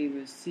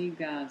non-believers see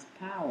God's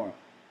power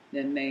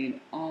that made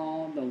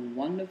all the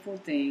wonderful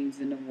things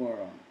in the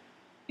world.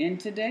 In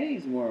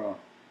today's world,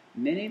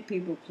 many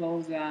people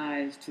close their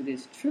eyes to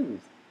this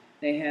truth.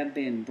 They have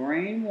been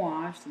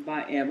brainwashed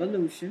by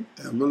evolution.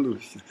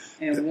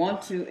 And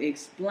want to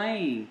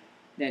explain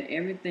that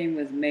everything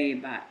was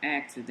made by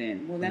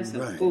accident. Well, that's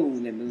a fool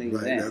that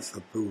believes that. That's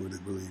a fool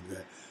that believes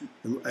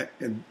that.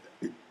 And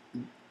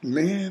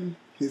man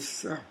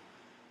himself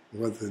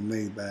wasn't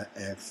made by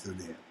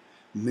accident.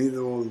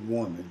 Neither was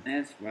woman.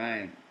 That's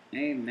right.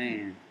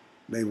 Amen.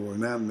 They were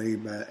not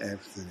made by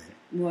accident.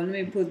 Well, let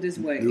me put it this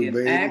way.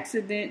 If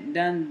accident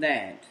done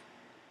that,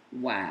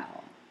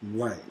 wow.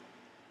 Right.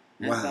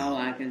 That's all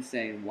I can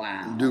say.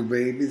 Wow. Do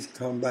babies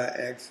come by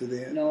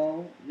accident?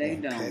 No, they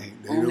don't.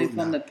 Only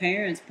from the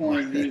parents'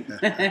 point of view.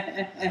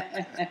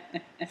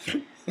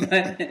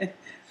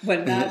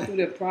 but not through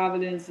the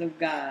providence of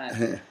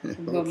God.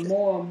 But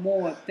more and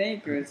more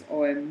thinkers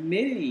are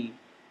admitting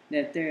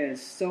that there is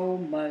so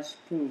much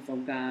proof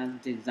of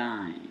God's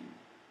design.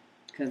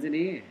 Because it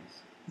is.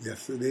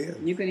 Yes, it is.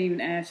 You can even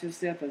ask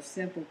yourself a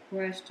simple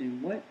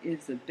question. What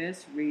is the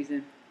best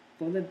reason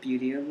for the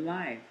beauty of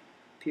life?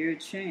 Pure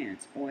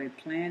chance or a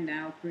planned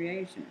out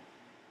creation?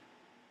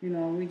 You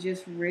know, we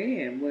just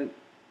read what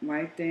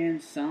right there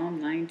in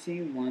Psalm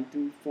 19, 1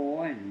 through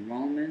 4, and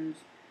Romans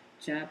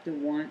chapter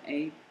 1,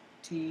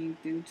 18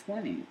 through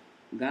 20.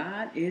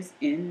 God is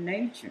in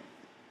nature.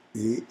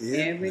 He is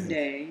every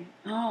day,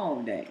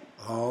 all day.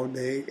 All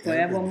day,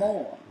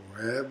 forevermore.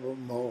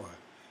 Forevermore.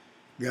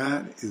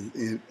 God is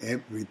in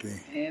everything.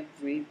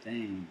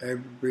 Everything.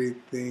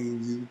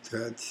 Everything you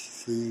touch,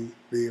 see,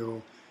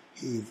 feel,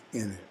 He's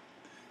in it.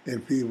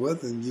 If He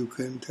wasn't, you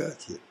couldn't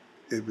touch it.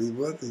 If He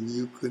wasn't,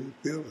 you couldn't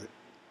feel it.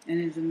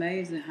 And it's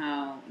amazing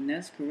how, and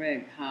that's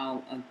correct,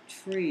 how a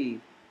tree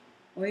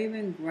or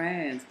even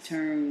grass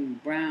turns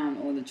brown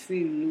or the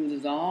tree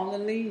loses all the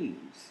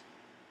leaves.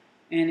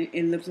 And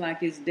it looks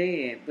like it's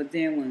dead. But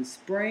then when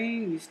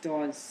spring, you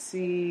start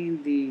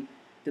seeing the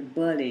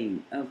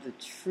budding of the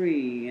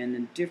tree and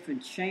the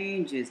different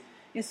changes.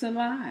 It's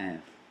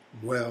alive.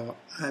 Well,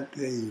 I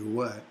tell you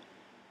what.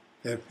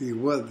 If He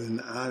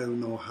wasn't, I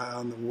don't know how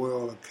in the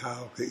world a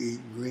cow could eat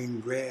green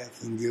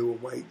grass and give a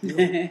white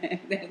milk.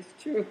 That's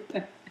true.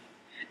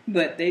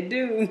 But they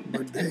do.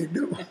 But they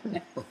do.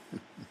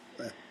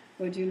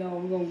 But you know,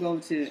 we're going to go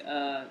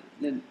to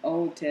the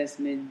Old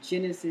Testament,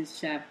 Genesis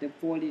chapter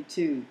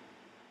 42.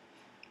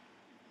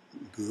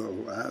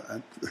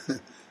 So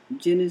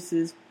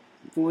Genesis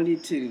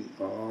 42.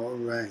 All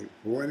right,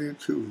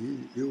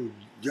 42. You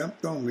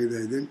jumped on me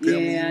there. Didn't tell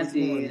me you was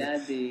going there.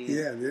 I did.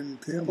 Yeah,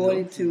 didn't tell 42, me.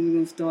 42, we're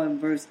going to start in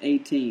verse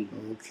 18.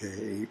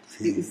 Okay,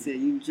 18. You said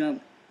you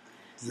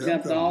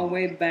jumped all the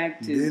way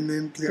back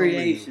to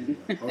creation.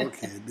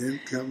 Okay,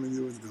 didn't tell me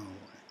you was going.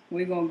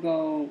 We're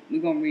going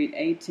to read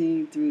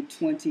 18 through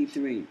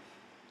 23.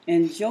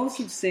 And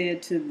Joseph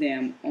said to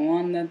them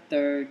on the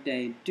third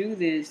day, "Do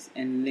this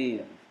and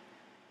live.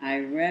 I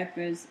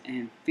reverence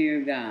and fear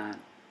God.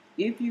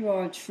 If you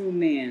are true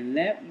men,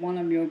 let one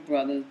of your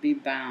brothers be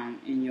bound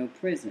in your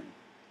prison.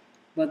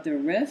 But the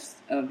rest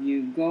of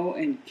you go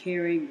and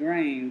carry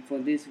grain for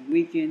this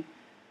weekend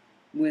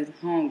with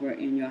hunger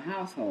in your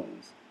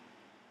households.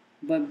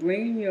 But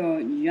bring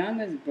your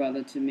youngest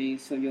brother to me,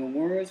 so your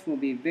words will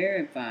be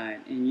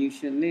verified, and you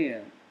shall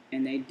live."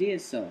 And they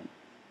did so.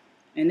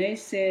 And they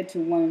said to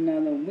one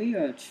another, "We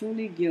are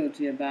truly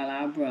guilty about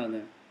our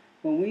brother,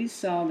 for we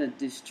saw the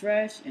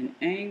distress and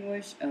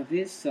anguish of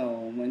his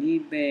soul when he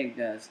begged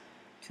us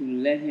to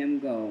let him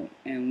go,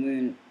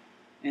 and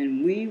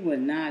we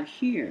would not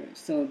hear.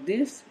 So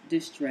this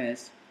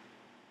distress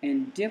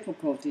and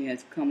difficulty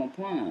has come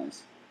upon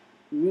us."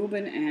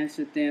 Reuben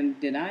answered them,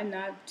 "Did I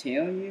not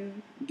tell you,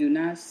 do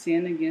not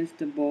sin against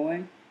the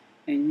boy?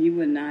 And you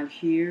would not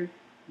hear.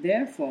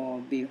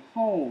 Therefore,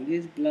 behold,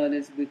 his blood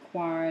is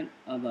required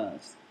of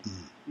us."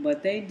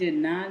 But they did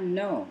not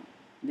know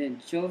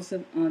that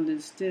Joseph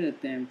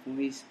understood them, for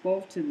he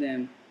spoke to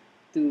them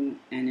through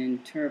an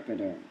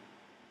interpreter.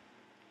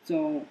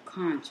 So,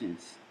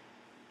 conscience.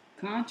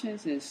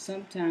 Conscience is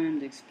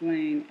sometimes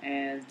explained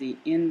as the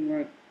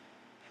inward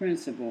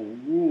principle,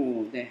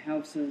 rule that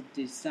helps us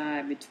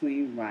decide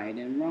between right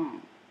and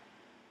wrong.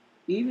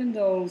 Even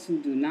those who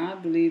do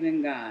not believe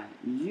in God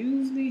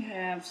usually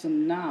have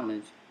some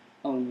knowledge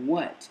of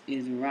what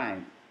is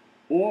right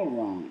or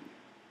wrong.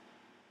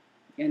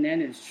 And that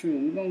is true.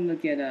 We're going to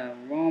look at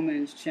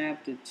Romans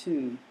chapter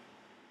 2,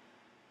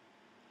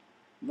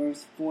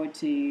 verse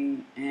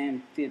 14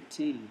 and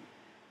 15.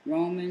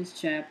 Romans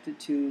chapter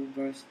 2,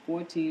 verse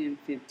 14 and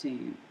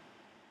 15.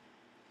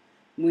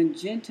 When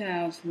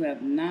Gentiles who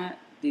have not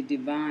the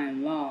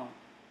divine law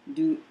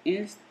do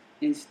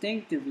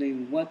instinctively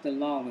what the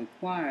law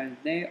requires,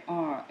 they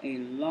are a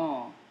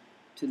law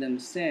to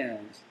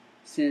themselves,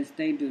 since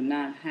they do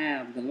not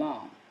have the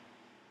law.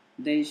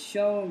 They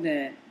show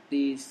that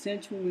the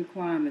essential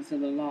requirements of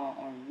the law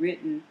are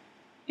written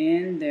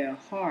in their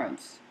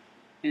hearts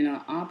and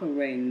are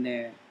operating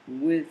there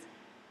with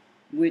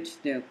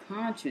which their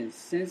conscience,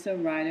 sense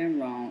of right and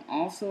wrong,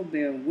 also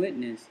bear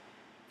witness,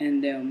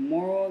 and their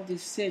moral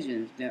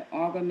decisions, their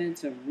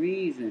arguments of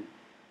reason,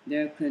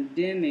 their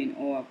condemning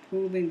or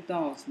approving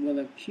thoughts will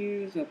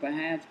accuse or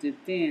perhaps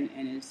defend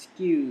and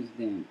excuse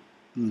them.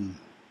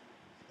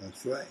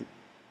 That's right.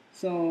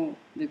 So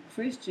the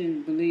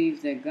Christian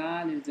believes that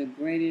God is the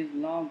greatest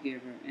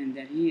lawgiver and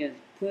that he has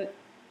put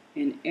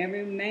in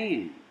every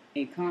man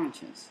a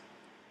conscience.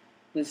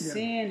 But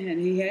sin,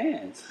 he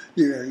has.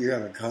 You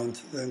got a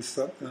conscious and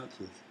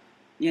subconscious.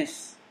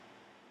 Yes.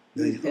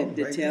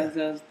 That tells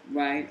us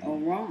right or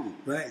wrong.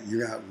 Right.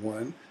 You got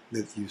one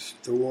that you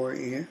store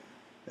in,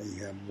 and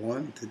you have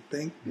one to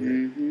think with.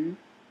 Mm-hmm.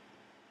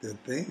 To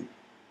think,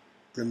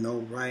 to know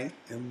right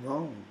and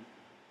wrong.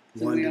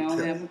 So one we to all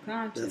tell. have a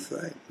conscience.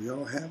 That's right. We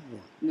all have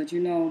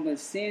one. But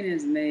sin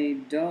has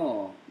made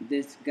dull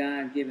this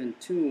God-given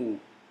tool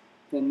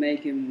for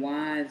making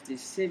wise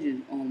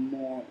decisions on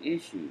moral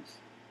issues.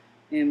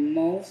 In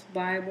most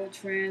Bible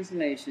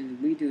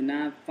translations, we do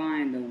not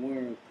find the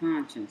word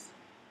conscience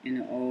in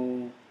the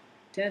Old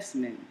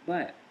Testament,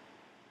 but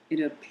it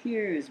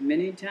appears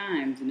many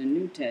times in the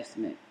New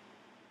Testament.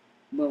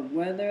 But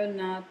whether or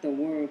not the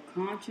word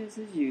conscience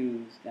is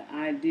used, the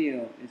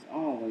ideal is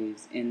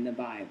always in the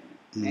Bible.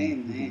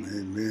 Amen.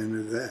 Amen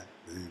to that.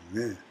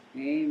 Amen.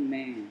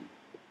 Amen.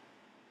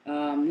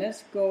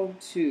 Let's go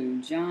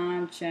to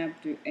John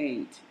chapter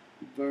 8,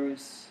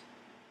 verse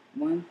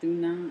 1 through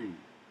 9.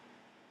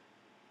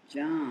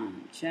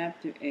 John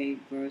chapter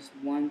 8, verse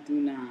 1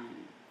 through 9.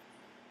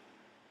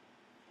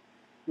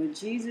 When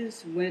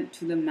Jesus went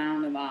to the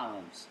Mount of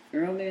Olives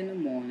early in the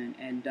morning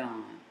at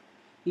dawn,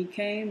 he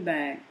came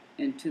back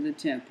into the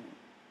temple,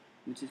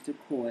 which is the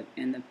court,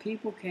 and the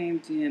people came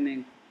to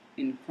him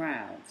in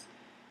crowds.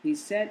 He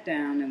sat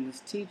down and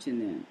was teaching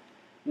them.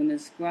 When the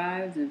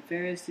scribes and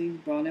Pharisees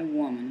brought a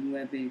woman who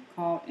had been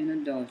caught in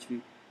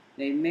adultery,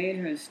 they made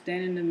her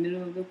stand in the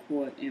middle of the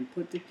court and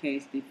put the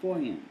case before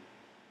him.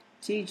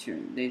 Teacher,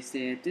 they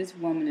said, this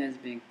woman has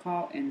been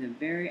caught in the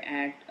very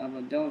act of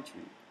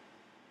adultery.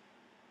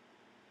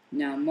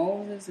 Now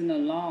Moses in the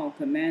law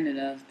commanded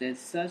us that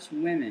such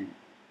women,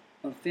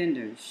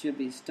 offenders, should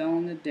be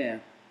stoned to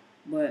death.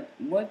 But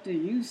what do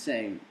you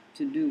say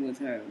to do with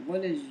her?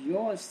 What is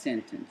your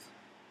sentence?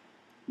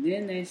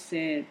 Then they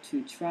said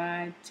to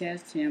try,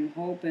 test him,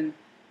 hoping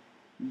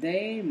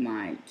they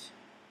might.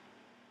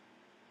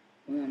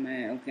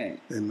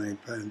 They might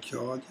find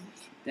charges.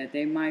 That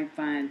they might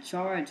find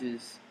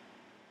charges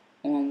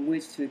on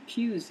which to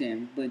accuse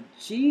him. But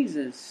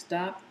Jesus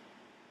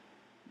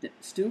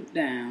stooped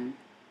down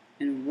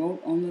and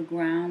wrote on the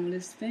ground with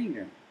his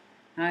finger.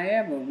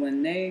 However,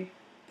 when they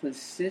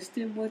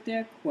persisted with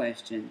their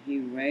question, he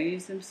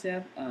raised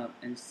himself up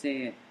and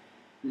said,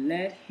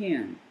 let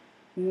him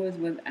who is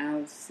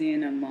without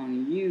sin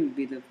among you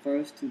be the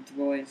first to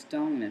throw a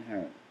stone at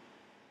her.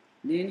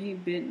 Then he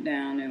bent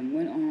down and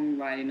went on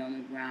writing on the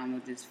ground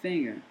with his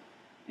finger,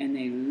 and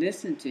they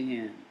listened to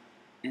him.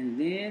 And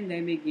then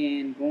they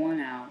began going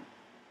out,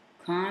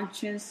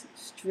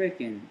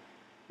 conscience-stricken,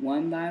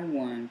 one by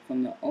one,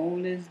 from the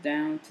oldest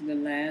down to the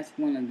last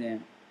one of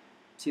them,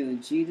 till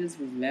Jesus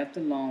was left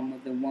alone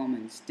with the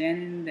woman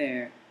standing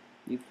there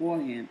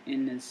before him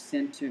in the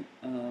center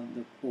of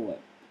the court.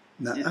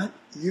 Now,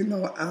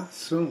 I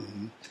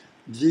assume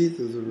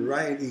Jesus was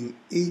writing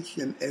each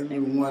and every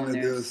one of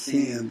their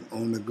sins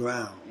on the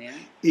ground. Yeah.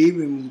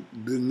 Even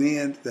the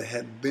men that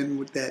had been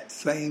with that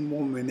same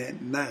woman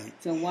at night.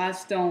 So why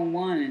stone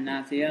one and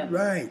not the other?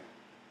 Right.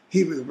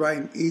 He was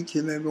writing each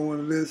and every one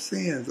of their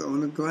sins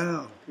on the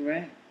ground.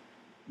 Correct.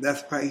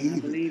 That's why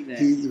he's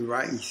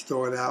right. He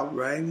started out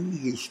writing,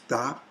 he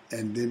stopped,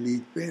 and then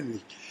he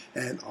finished.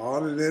 And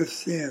all of their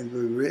sins were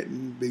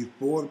written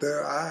before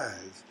their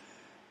eyes.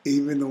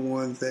 Even the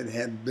ones that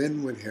had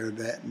been with her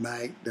that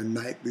night, the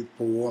night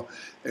before,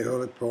 the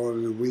early part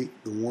of the week,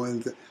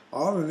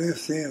 all of their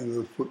sins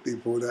were put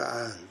before their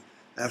eyes.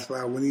 That's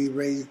why when he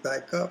raised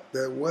back up,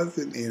 there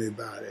wasn't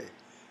anybody.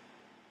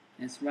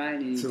 That's right.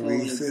 And he so told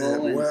he to said,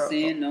 go and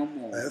sin no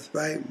more. That's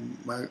right.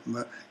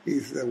 He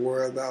said,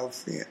 where thou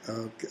sin,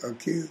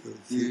 accusers?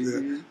 He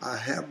said, I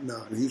have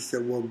none. He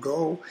said, well,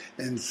 go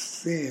and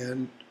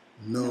sin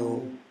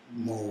no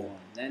more.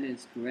 That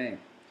is correct.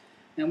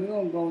 Now we're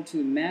going to go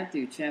to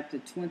Matthew chapter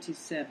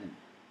 27.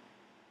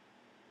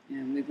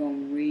 And we're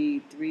going to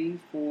read 3,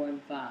 4,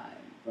 and 5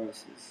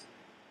 verses.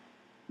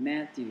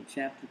 Matthew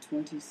chapter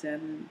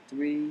 27,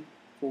 3,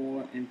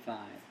 4, and 5.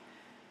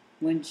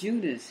 When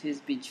Judas, his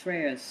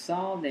betrayer,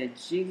 saw that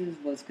Jesus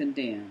was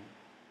condemned,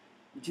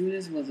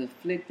 Judas was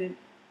afflicted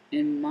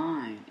in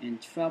mind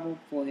and troubled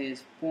for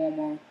his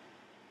former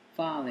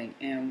folly,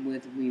 and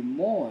with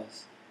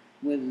remorse,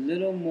 with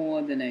little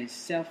more than a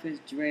selfish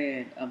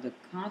dread of the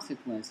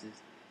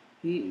consequences,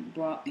 he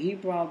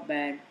brought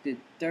back the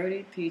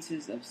 30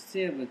 pieces of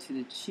silver to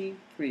the chief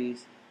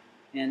priests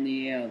and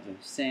the elders,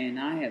 saying,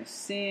 I have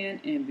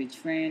sinned in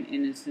betraying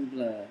innocent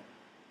blood.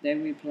 They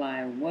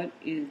replied, what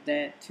is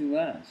that to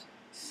us?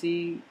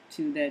 See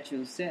to that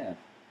yourself.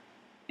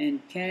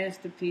 and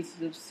cast the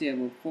pieces of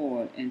silver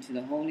forward into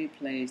the holy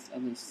place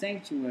of the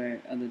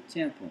sanctuary of the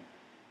temple.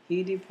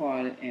 He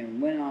departed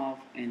and went off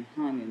and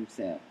hung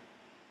himself.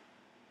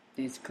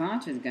 His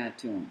conscience got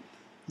to him.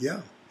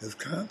 Yeah, his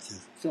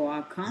conscience. So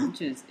our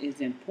conscience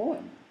is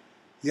important.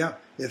 Yeah,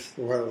 it's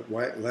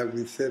like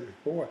we said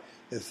before,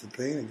 it's the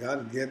thing that God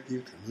will give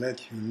you to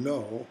let you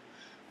know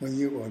when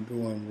you are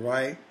doing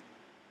right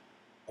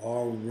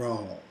or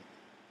wrong.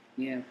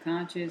 Yeah,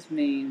 conscience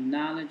means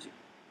knowledge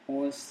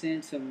or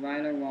sense of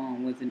right or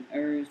wrong with an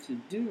urge to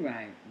do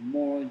right,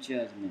 moral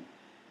judgment.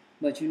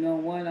 But you know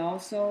what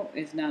also?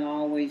 It's not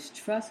always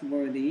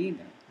trustworthy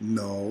either.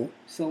 No.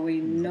 So we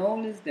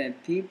notice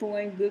that people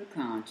in good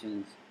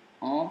conscience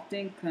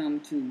often come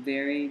to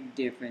very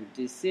different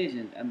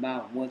decisions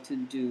about what to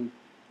do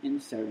in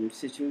certain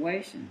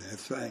situations.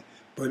 That's right.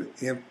 But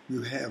if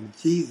you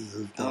have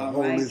Jesus, the All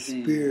Holy right,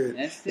 Spirit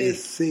That's is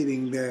it.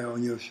 sitting there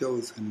on your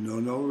shoulders saying,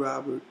 no,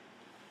 Robert.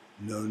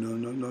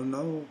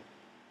 No.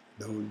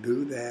 Don't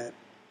do that.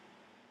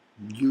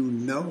 You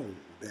know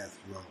that's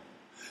wrong.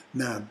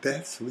 Now,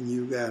 that's when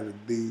you got to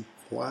be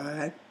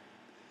quiet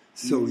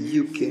so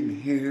you can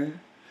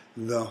hear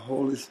the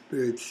Holy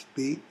Spirit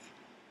speak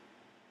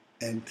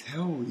and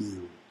tell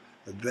you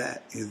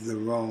that is the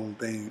wrong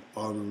thing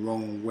or the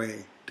wrong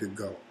way to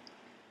go.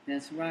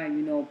 That's right.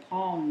 You know,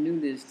 Paul knew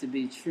this to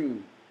be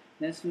true.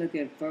 Let's look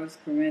at 1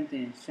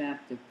 Corinthians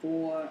chapter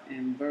 4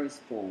 and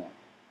verse 4.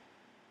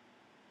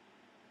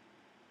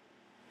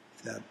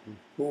 Chapter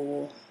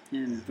 4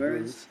 and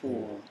verse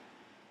 4.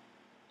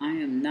 I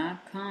am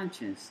not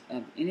conscious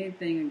of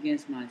anything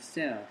against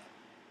myself,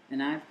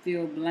 and I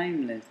feel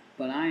blameless,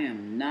 but I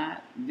am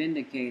not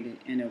vindicated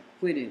and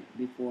acquitted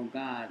before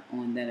God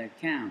on that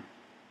account.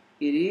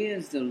 It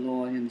is the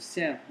Lord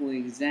himself who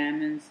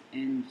examines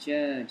and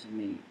judges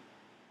me.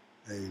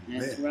 Amen.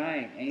 That's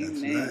right.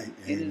 Amen. That's right.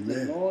 It is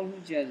Amen. the Lord who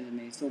judges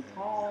me. So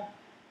Paul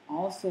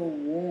also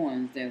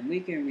warns that we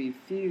can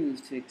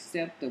refuse to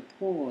accept the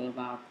pull of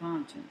our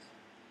conscience.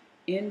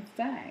 In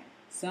fact,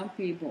 some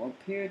people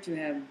appear to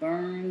have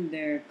burned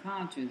their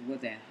conscience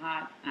with a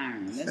hot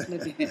iron. Let's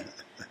look at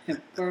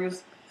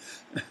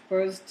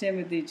First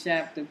Timothy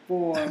chapter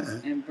 4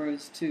 and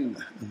verse 2.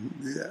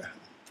 Yeah.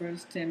 1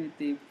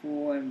 Timothy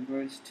 4 and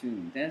verse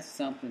 2. That's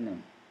something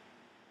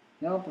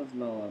to help us,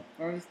 Lord.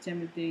 1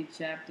 Timothy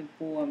chapter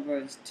 4 and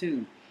verse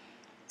 2.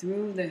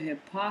 Through the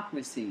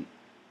hypocrisy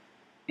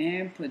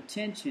and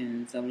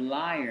pretensions of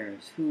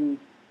liars whose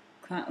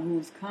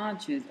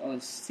conscience are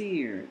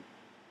seared,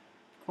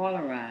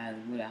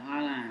 cauterized with a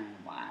hot iron.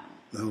 Wow.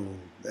 No,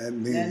 that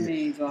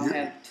means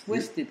have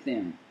twisted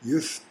them. You're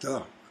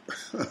stuck.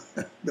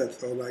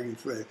 That's all I can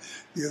say.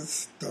 You're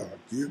stuck.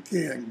 You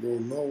can't go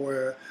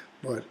nowhere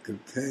but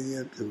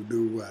continue to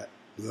do what?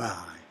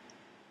 Lie.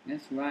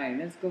 That's right.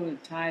 Let's go to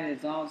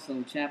Titus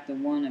also, chapter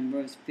 1 and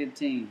verse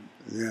 15.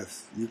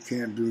 Yes, you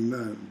can't do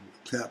nothing.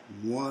 Chapter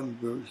 1,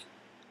 verse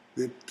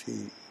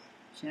 15.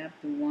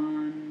 Chapter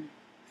 1,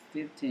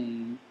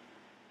 15.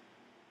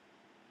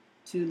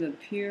 To the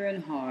pure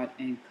in heart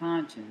and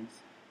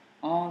conscience,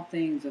 all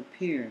things are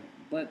pure,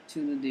 but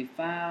to the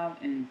defiled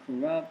and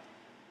corrupt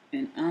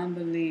and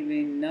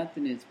unbelieving,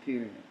 nothing is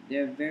pure.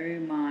 Their very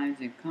minds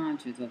and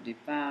conscience are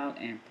defiled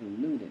and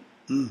polluted.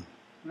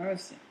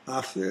 Mercy.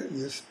 I said,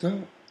 you're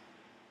stuck.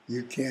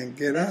 You can't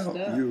get out.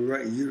 Stuck.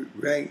 You're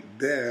right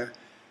there.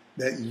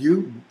 That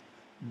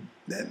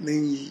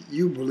means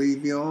you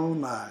believe your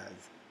own lies.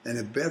 And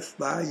the best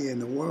liar in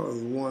the world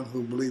is the one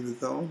who believes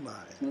his own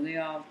lies. So they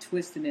all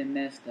twisted and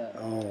messed up.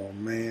 Oh,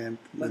 man.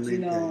 But you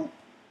know,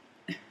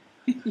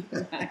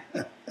 right.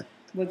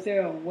 But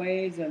there are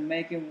ways of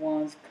making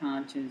one's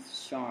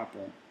conscience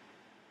sharper.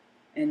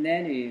 And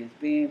that is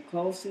being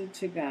closer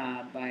to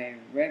God by a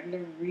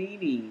regular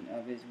reading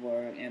of his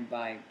word and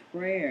by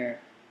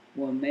prayer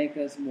will make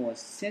us more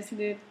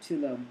sensitive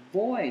to the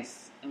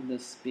voice of the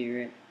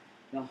Spirit.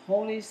 The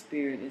Holy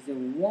Spirit is the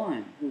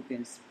one who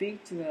can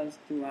speak to us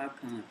through our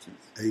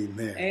conscience.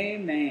 Amen.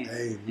 Amen.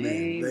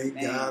 Amen.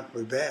 Thank God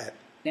for that.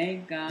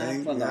 Thank God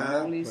Thank for God the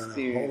Holy for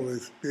Spirit. The Holy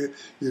Spirit.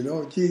 You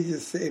know,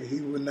 Jesus said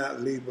he would not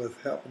leave us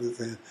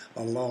helpless and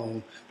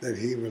alone, that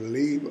he would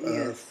leave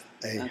us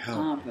a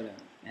comforter.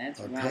 That's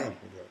a right.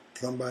 comforter.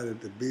 Somebody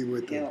to be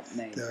with us,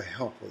 Helpmate. to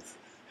help us.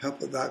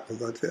 Help us out,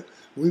 because I tell you,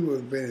 we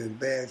would have been in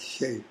bad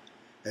shape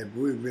if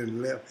we'd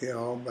been left here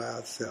all by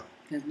ourselves.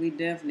 Because we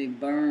definitely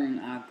burn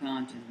our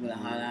conscience with a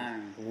hot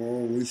iron.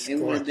 Oh, we scorch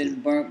It would have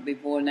been burnt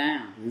before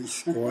now. We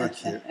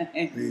scorch it.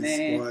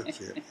 We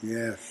scorch it.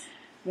 Yes.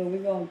 But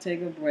we're going to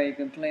take a break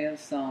and play a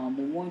song.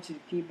 We want you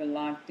to keep it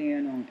locked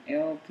in on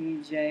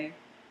LPJ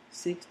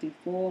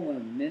 64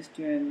 with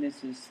Mr. and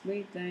Mrs.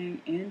 Sweet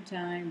Thing End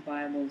Time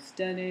Bible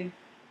Study,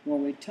 where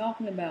we're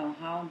talking about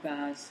how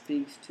God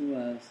speaks to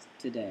us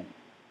today.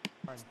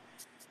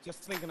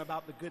 Just thinking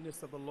about the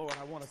goodness of the Lord,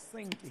 I want to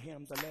sing to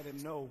him to let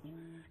him know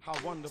how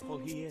wonderful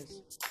he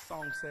is. The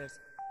song says,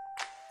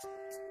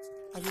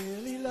 I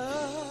really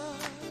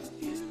love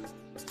you.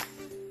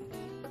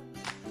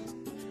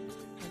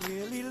 I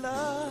really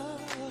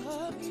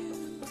love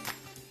you.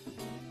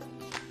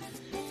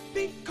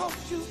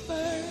 Because you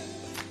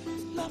first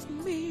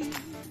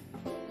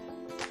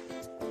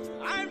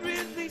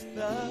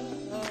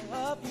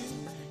love you.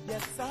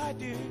 Yes, I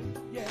do.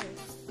 Yes,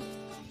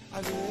 I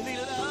really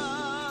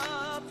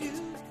love you.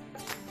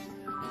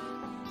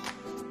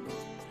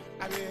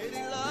 I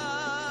really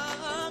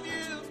love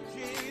you,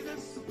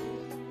 Jesus,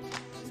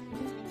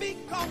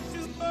 because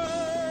you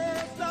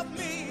first loved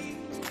me.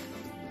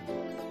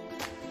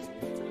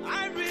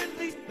 I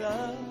really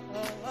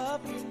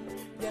love you.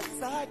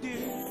 Yes, I do.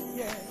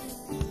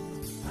 Yes,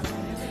 I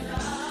really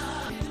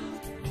love you.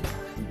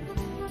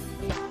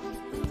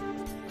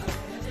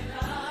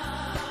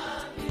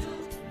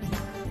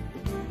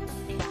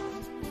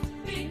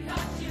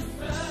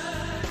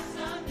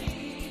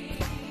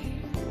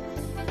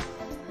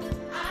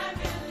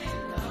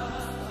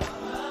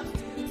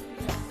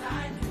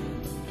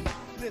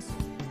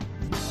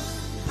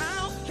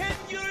 How can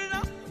you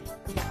love,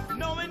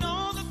 knowing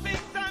all the things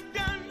I've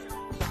done?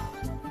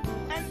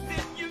 And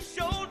then you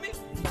showed me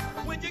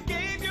when you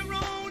gave your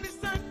only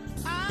son.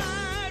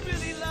 I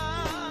really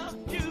love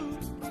you.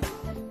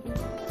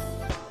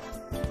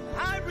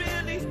 I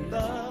really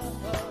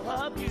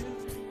love you.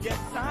 Yes,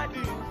 I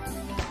do.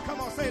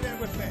 Come on, say that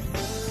with me.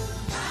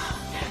 How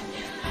can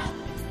you love,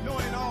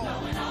 knowing all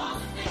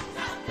the things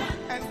I've done?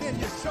 And then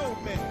you showed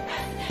me.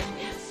 And then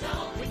you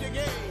showed me when you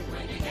gave.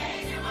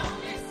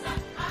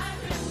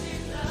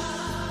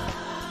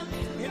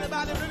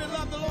 Anybody really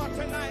love the Lord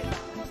tonight?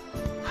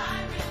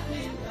 I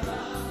really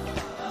love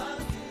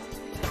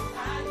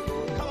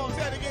you. Come on,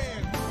 say it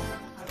again.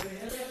 I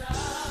really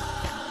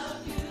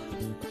love you.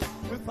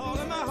 With all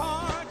of my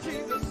heart,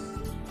 Jesus.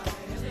 I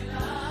really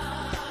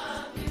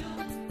love you.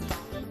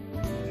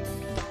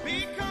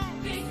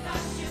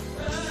 Because you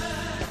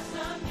first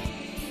loved me.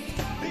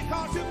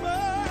 Because you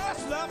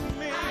first loved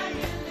me. I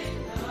really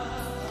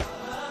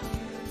love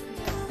you.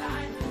 Yes, I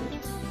do.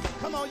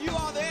 Come on, you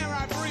are the air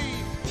I breathe.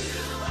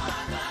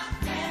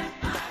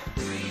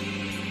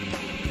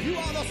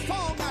 The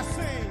song I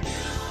sing. You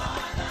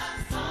are the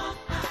song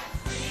I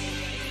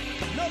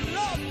sing. No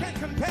love can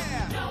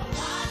compare. No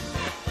one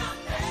can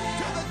compare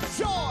to the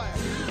joy.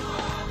 To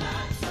all the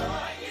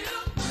joy you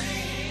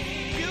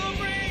bring. You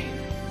bring.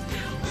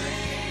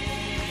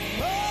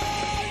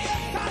 Oh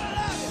yes, I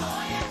love you.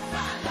 Oh yes,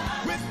 I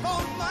love you. With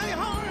all my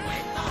heart.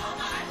 With all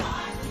my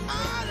heart.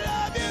 I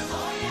love you.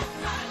 Oh yes,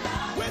 I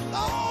love you. With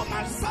all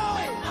my soul.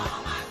 With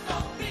all my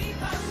soul.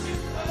 Because you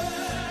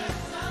first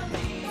love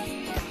me.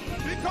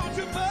 Because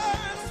you first.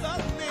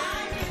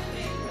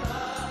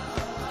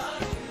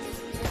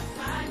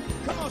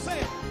 Say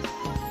it.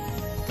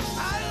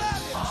 I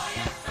love you. Oh,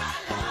 yes, I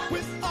love you.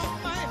 With all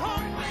my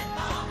heart. With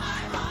all my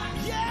heart.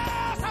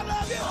 Yes, I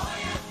love you. Oh,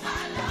 yes, I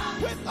love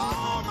you. With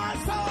all my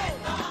soul.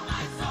 With all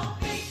my soul.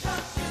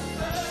 Because you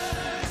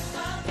first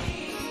loved me.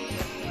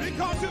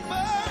 Because you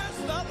first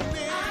loved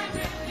me. I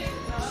really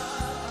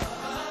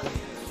love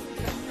you.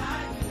 Yes, I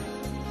do.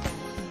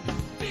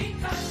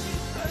 Because you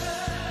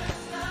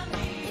first loved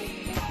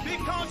me.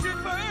 Because you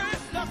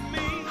first loved me.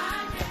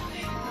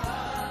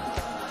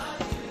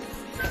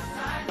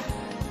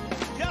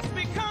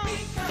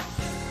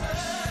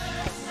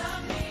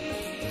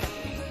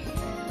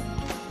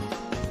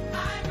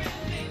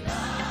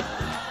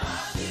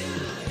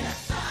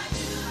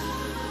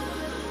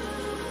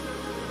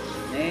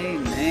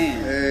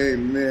 Amen.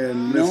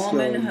 Amen.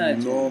 Norman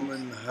Hudgens.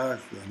 Norman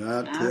Hudgens.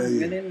 I tell you,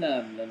 really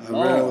love the I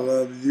Lord. really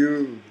love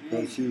you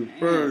because you Amen.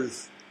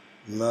 first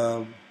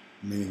loved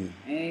me.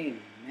 Amen.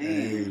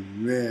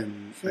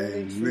 Amen. Truly,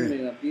 Amen.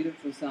 truly a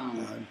beautiful song.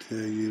 I tell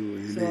you,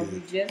 it so is. if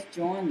you just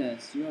joined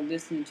us, you're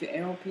listening to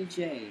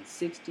LPJ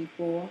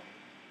 64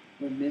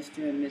 with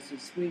Mr. and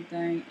Mrs. Sweet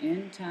Thing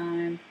End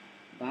Time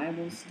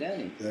Bible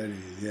Study. Study,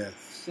 yes.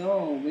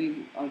 So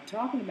we are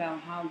talking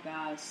about how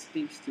God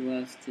speaks to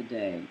us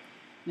today.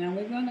 Now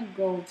we're going to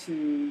go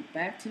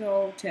back to the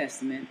Old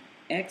Testament,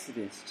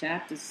 Exodus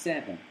chapter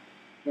 7,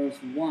 verse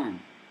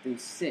 1 through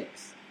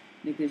 6.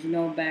 Because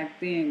back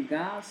then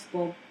God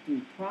spoke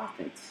through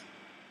prophets.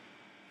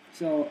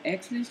 So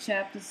Exodus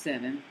chapter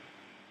 7,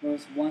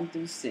 verse 1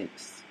 through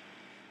 6.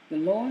 The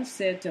Lord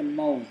said to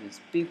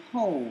Moses,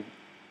 Behold,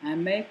 I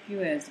make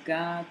you as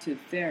God to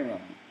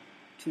Pharaoh,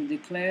 to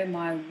declare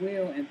my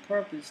will and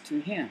purpose to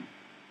him.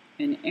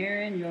 And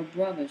Aaron your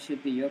brother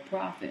should be your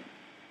prophet.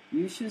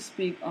 You should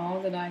speak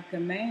all that I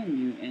command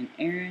you, and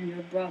Aaron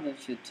your brother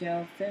should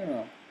tell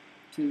Pharaoh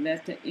to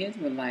let the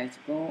Israelites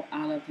go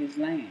out of his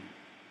land.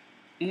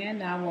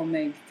 And I will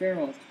make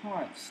Pharaoh's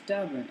heart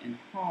stubborn and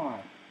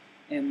hard,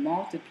 and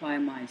multiply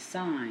my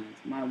signs,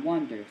 my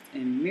wonders,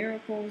 and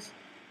miracles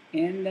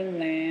in the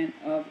land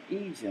of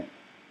Egypt.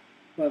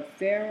 But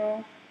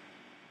Pharaoh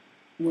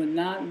will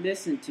not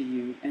listen to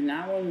you, and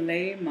I will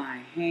lay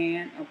my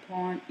hand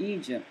upon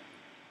Egypt,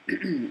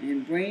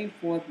 and bring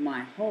forth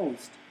my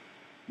host,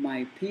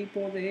 my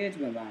people the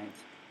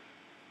Israelites,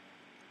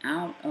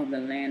 out of the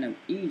land of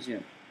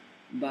Egypt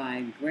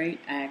by great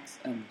acts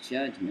of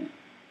judgment.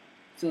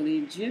 So the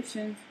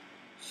Egyptians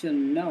shall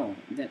know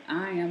that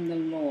I am the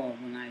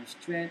Lord when I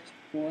stretch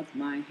forth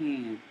my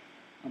hand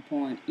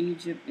upon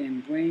Egypt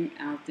and bring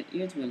out the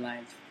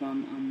Israelites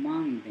from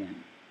among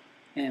them.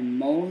 And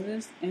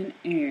Moses and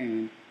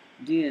Aaron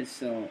did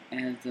so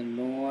as the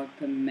Lord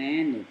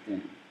commanded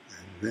them.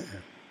 Amen.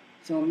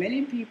 So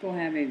many people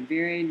have a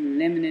very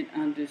limited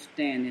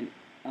understanding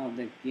of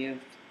the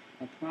gift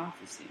of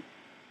prophecy.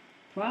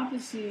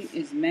 Prophecy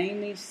is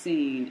mainly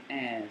seen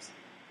as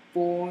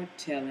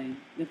foretelling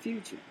the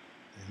future.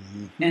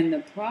 Mm-hmm. And the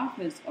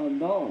prophets are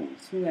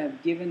those who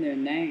have given their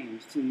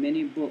names to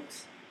many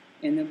books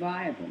in the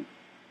Bible.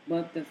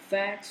 But the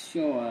facts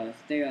show us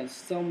they are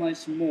so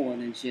much more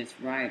than just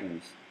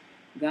writers.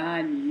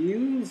 God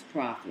used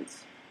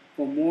prophets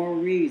for more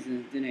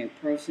reasons than a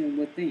person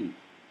would think.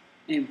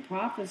 And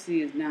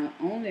prophecy is not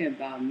only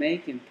about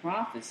making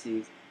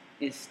prophecies,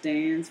 it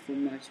stands for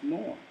much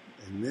more.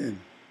 Amen.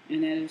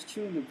 And that is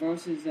true. The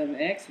verses of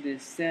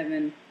Exodus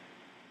 7,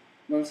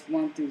 verse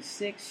 1 through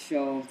 6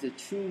 shows the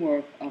true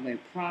work of a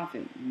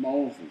prophet,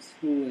 Moses,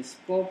 who is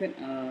spoken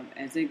of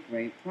as a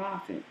great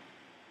prophet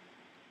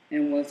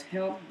and was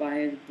helped by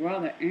his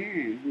brother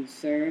Aaron, who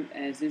served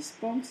as his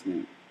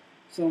spokesman.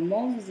 So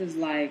Moses is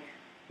like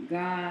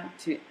God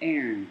to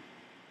Aaron,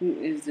 who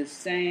is the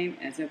same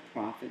as a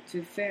prophet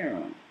to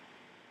Pharaoh.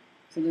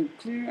 So the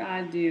clear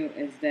idea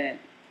is that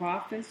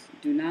prophets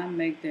do not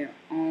make their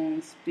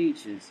own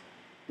speeches,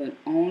 but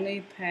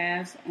only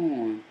pass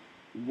on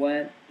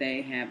what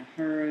they have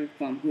heard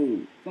from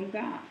who? From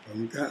God.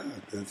 From God,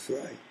 that's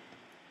right.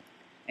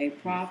 A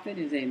prophet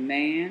is a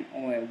man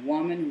or a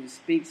woman who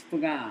speaks for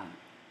God.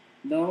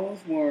 Those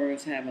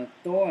words have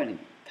authority,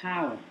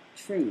 power,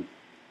 truth,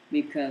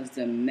 because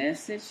the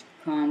message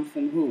comes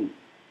from who?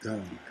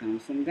 God. It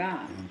comes from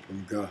God. Comes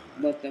from God.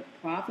 But the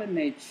prophet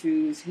may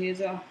choose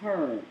his or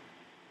her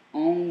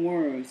own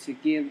words to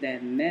give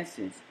that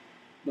message.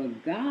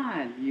 But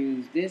God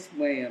used this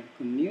way of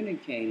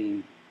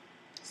communicating,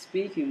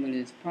 speaking with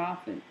his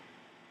prophet,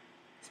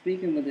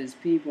 speaking with his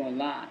people a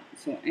lot.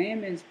 So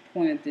Amos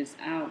pointed this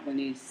out when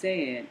he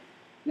said,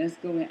 let's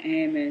go to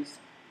Amos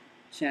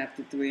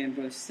chapter 3 and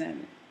verse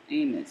 7.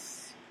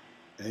 Amos.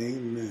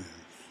 Amen.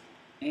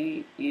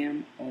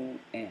 A-M-O-S.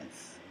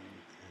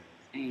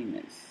 Okay.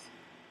 Amos.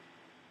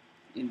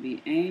 It'd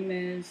be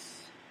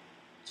Amos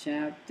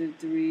chapter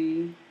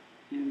 3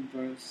 and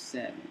verse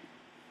 7.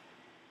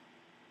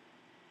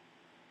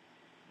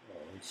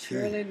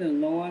 Surely the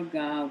Lord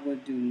God will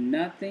do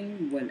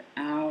nothing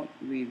without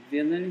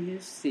revealing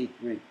his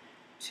secret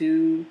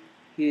to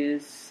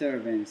his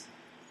servants,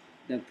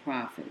 the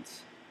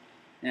prophets.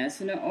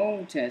 That's in the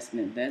Old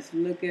Testament. Let's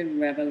look at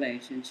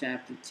Revelation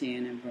chapter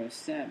 10 and verse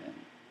 7.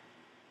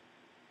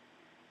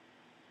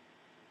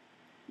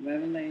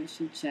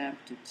 Revelation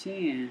chapter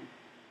 10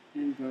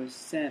 and verse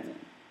 7.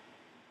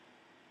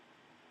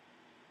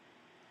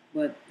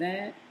 But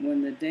that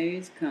when the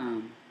days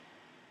come,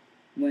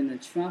 when the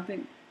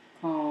trumpet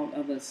call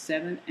of a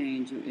seventh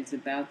angel is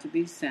about to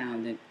be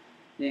sounded,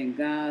 then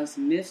God's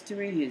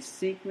mystery, his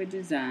secret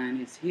design,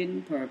 his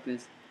hidden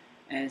purpose,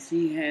 as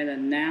he had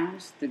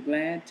announced the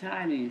glad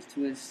tidings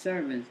to his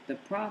servants, the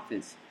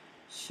prophets,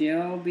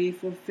 shall be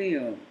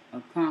fulfilled,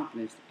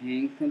 accomplished,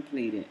 and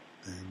completed.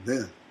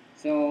 Amen.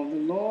 So the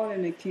Lord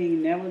and the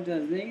King never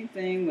does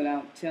anything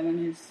without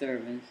telling his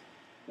servants,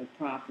 the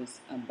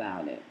prophets,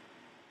 about it.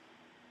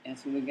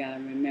 That's what we got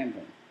to remember.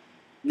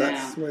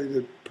 That's why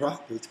the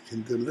prophets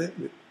can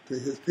deliver it to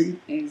his people.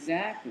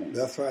 Exactly.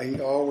 That's why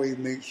he always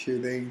makes sure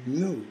they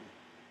knew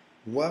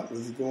what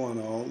was going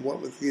on,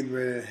 what was getting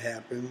ready to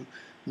happen,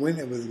 when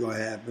it was going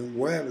to happen,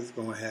 where it was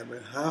going to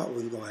happen, how it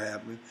was going to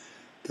happen,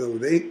 so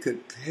they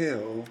could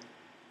tell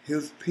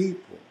his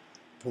people,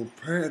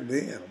 prepare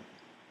them.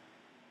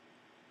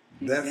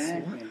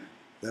 Exactly.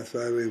 That's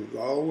why it was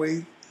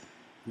always,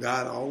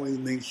 God always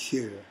makes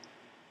sure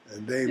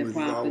that they the was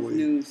prophets always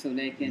knew so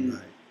they can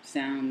right.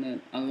 sound the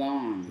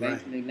alarm,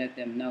 basically Right. let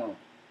them know.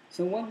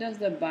 So what does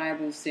the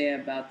Bible say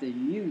about the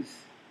use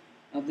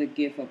of the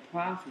gift of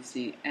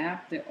prophecy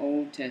after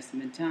Old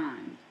Testament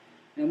times?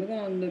 And we're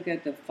going to look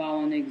at the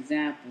following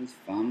examples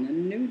from the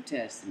New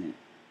Testament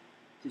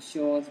to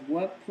show us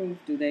what proof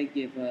do they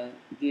give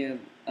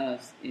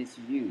us its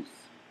use.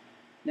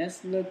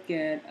 Let's look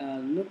at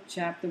Luke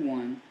chapter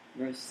 1,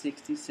 verse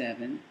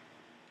 67.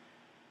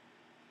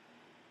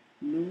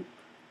 Luke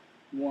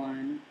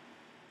 1,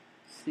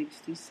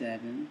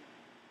 67.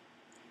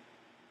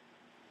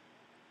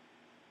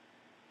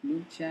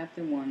 Luke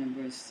chapter 1 and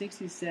verse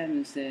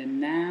 67 said,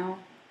 Now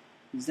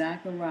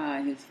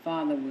Zechariah his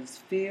father was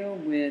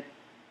filled with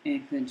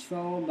and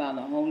controlled by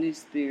the Holy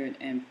Spirit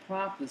and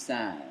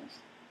prophesied,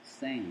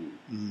 saying.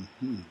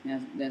 Mm-hmm.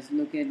 Now let's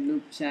look at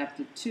Luke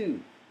chapter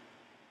 2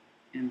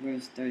 and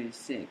verse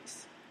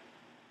 36.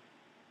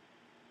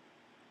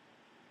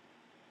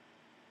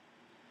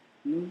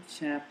 Luke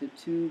chapter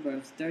 2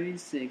 verse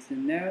 36.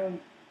 And there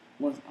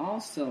was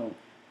also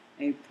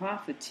a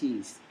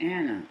prophetess,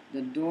 Anna,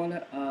 the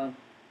daughter of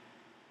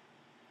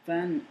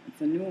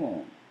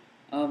Phanuel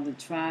of the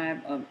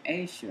tribe of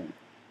Asher.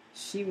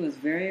 She was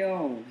very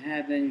old,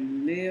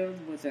 having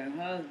lived with her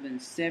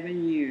husband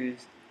 7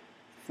 years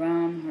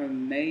from her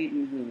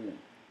maidenhood.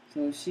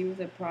 So she was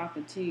a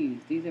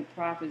prophetess. These are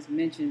prophets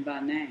mentioned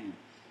by name.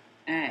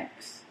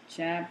 Acts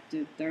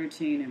chapter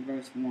 13 and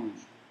verse 1.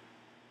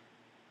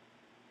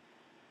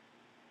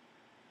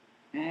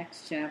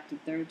 Acts chapter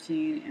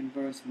 13 and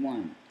verse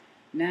 1.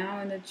 Now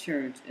in the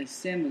church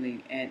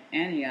assembly at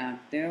Antioch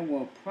there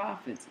were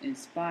prophets,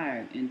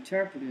 inspired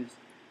interpreters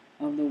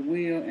of the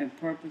will and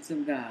purpose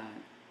of God,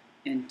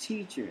 and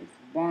teachers,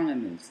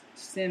 Barnabas,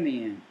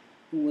 Simeon,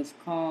 who was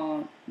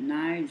called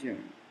Niger,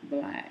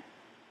 Black,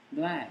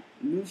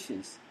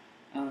 Lucius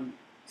of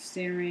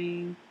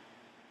Cyrene,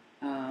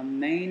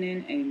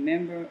 Manan, a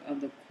member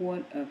of the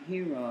court of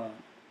Herod,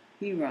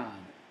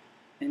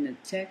 and the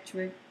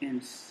Tetrarch,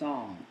 and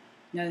Saul.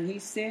 Now he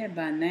said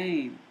by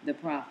name the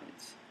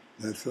prophets.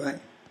 That's right.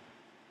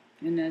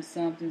 And that's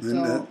something.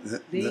 And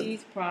So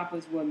these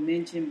prophets were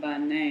mentioned by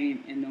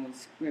name in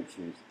those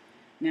scriptures.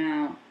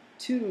 Now,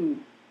 to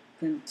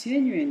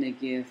continuing the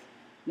gift,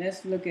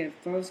 let's look at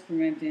 1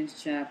 Corinthians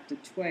chapter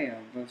 12,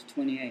 verse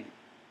 28.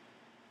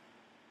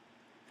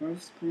 1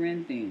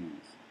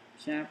 Corinthians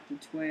chapter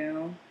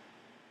 12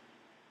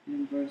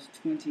 and verse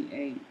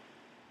 28.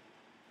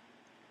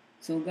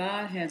 So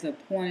God has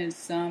appointed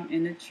some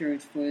in the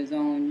church for his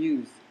own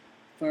use.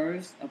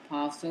 First,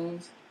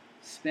 apostles,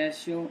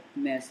 special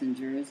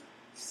messengers.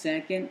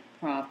 Second,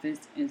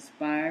 prophets,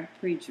 inspired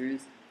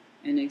preachers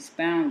and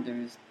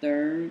expounders.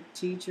 Third,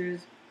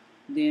 teachers.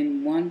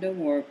 Then wonder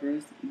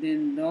workers.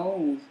 Then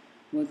those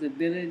with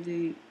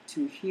ability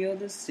to heal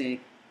the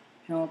sick,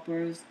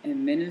 helpers,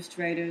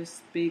 administrators,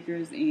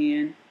 speakers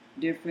in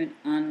different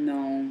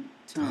unknown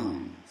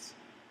tongues.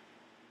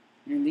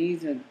 And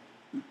these are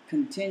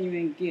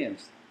continuing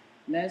gifts.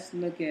 Let's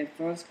look at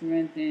 1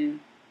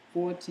 Corinthians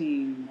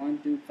 14, 1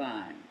 through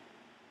 5.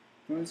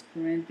 1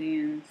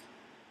 Corinthians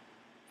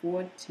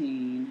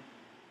 14,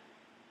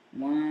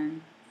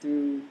 1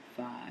 through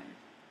 5.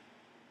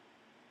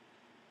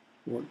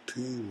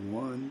 14,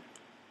 1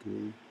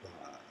 through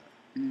 5.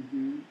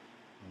 Mm-hmm.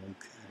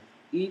 Okay.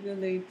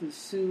 Eagerly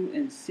pursue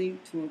and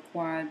seek to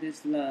acquire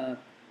this love.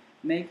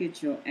 Make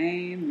it your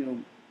aim, your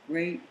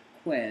great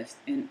quest,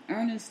 and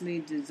earnestly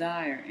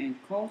desire and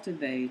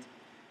cultivate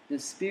the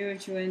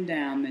spiritual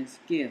endowments,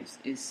 gifts,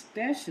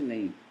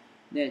 especially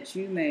that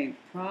you may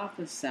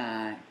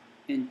prophesy,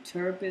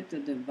 interpret the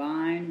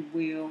divine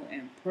will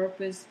and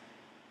purpose,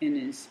 and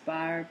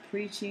inspire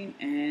preaching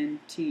and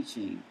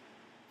teaching.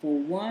 For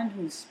one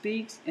who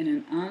speaks in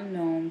an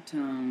unknown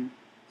tongue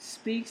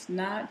speaks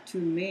not to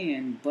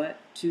men but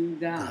to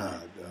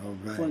God. All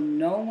right. For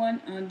no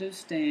one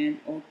understands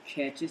or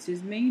catches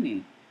his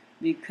meaning,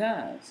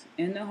 because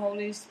in the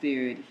Holy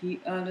Spirit he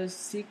utters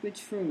secret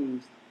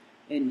truths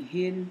and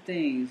hidden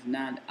things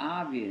not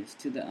obvious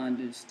to the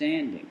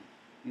understanding.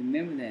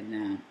 Remember that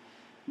now.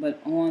 But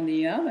on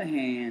the other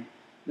hand,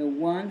 the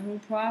one who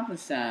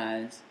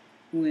prophesies,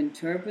 who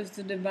interprets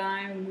the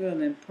divine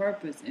will and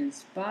purpose,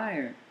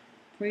 inspired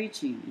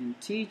preaching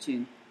and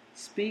teaching,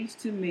 speaks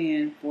to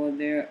men for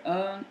their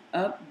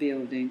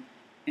upbuilding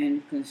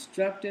and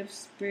constructive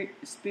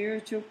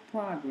spiritual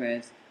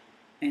progress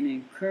and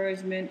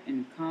encouragement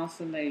and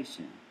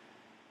consolation.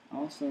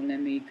 Also, let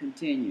me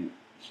continue.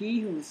 He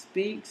who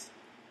speaks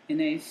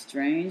in a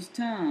strange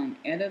tongue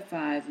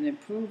edifies and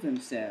improves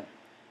himself,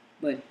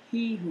 but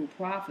he who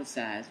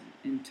prophesies,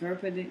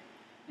 interpreting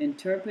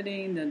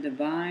the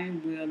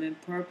divine will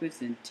and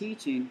purpose and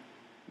teaching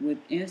with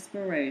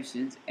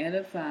inspirations,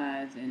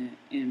 edifies and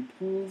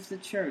improves the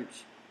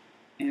church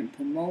and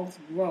promotes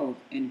growth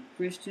in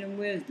Christian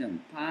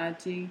wisdom,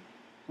 piety,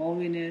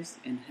 holiness,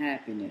 and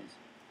happiness.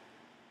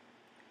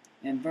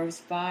 And verse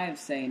 5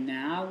 say,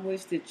 Now I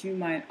wish that you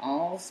might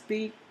all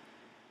speak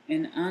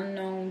in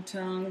unknown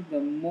tongues,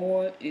 but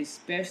more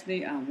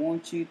especially I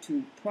want you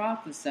to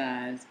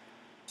prophesy,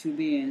 to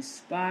be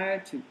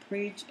inspired to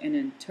preach and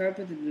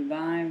interpret the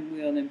divine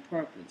will and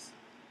purpose.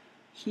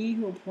 He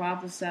who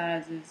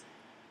prophesies,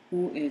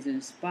 who is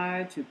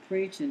inspired to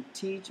preach and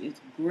teach, is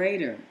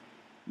greater,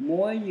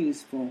 more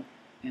useful,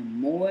 and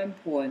more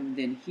important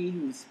than he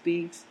who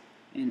speaks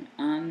in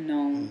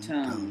unknown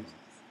tongues,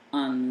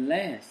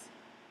 unless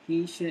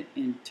he should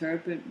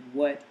interpret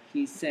what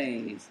he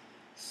says,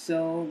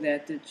 so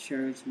that the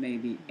church may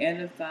be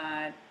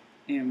edified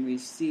and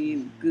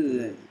receive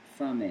good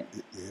from it.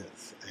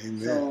 Yes,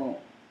 amen. So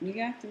you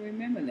got to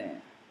remember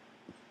that.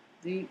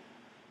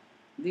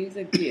 These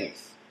are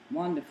gifts,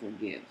 wonderful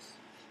gifts.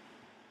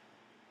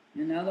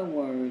 In other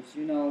words,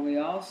 we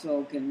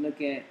also can look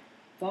at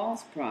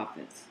false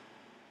prophets.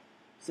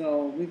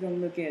 So we're going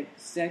to look at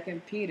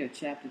 2 Peter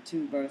chapter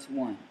 2, verse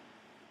 1.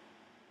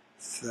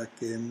 2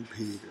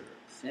 Peter.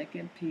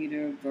 2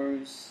 Peter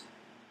verse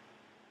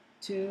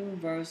 2,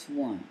 verse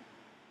 1.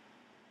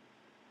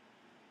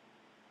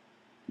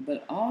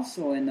 But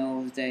also in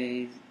those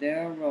days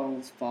there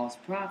arose false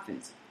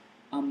prophets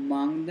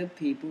among the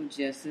people,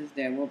 just as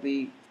there will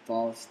be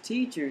false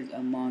teachers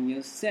among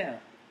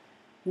yourself,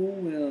 who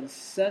will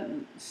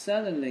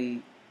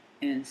subtly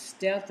and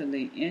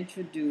stealthily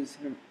introduce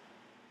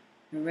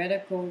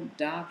heretical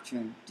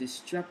doctrine,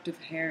 destructive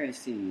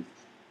heresies,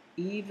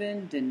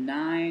 even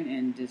denying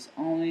and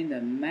disowning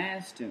the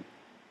master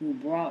who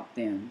brought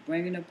them,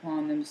 bringing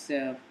upon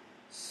themselves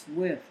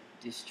swift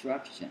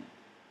destruction.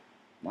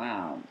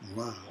 Wow.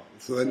 Wow.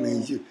 So that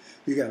means you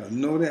got to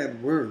know that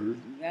word.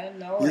 You got to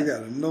know You it. got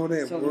to know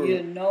that so word.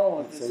 You'll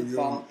know if it's So a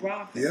false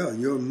prophet. Yeah,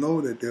 you'll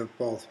know that they're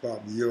false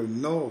prophets. You'll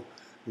know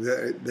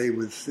that they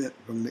were sent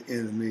from the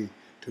enemy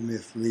to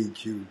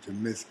mislead you, to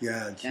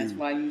misguide you. That's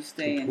why you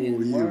stay in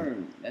His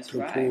word. That's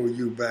right. To pull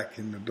you back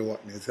into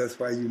darkness. That's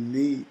why you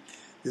need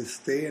to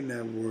stay in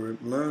that word,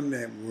 learn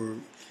that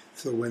word,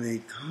 so when they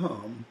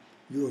come,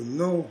 you'll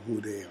know who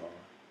they are.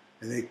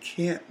 And they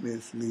can't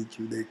mislead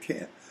you. They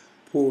can't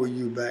pull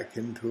you back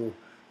into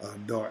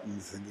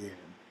darkness again.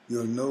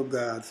 You'll know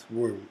God's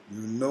word.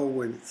 You'll know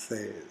what it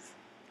says.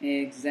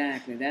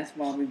 Exactly. That's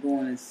why we're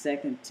going to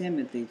 2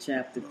 Timothy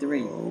chapter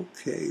 3.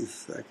 Okay,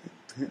 2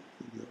 Timothy.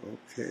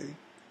 Okay.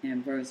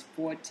 And verse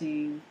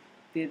 14,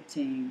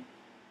 15,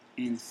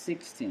 and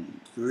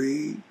 16.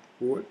 3,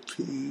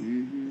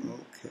 14.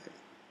 Okay.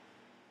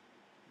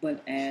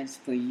 But as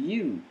for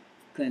you,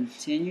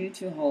 continue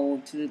to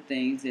hold to the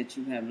things that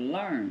you have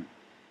learned,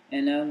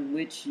 and of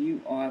which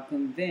you are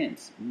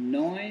convinced,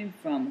 knowing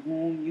from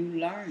whom you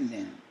learned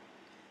them,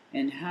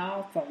 and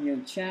how from your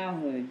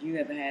childhood you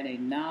have had a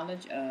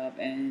knowledge of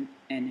and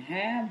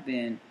have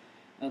been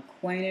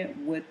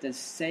acquainted with the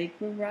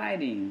sacred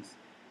writings,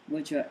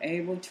 which are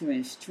able to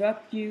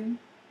instruct you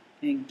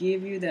and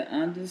give you the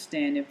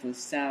understanding for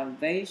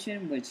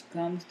salvation which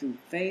comes through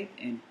faith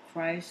in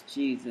Christ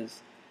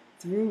Jesus,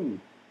 through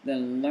the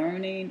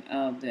learning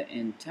of the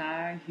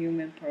entire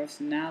human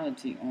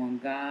personality on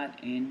God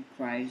in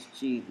Christ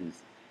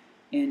Jesus,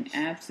 in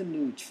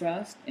absolute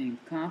trust and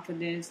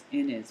confidence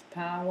in His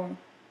power,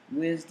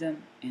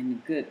 wisdom,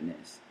 and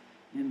goodness.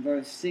 And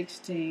verse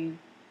 16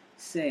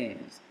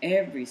 says,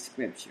 every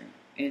scripture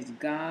is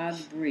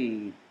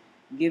God-breathed,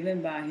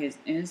 given by His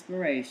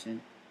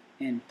inspiration,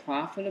 and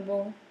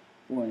profitable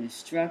for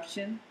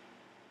instruction,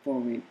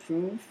 for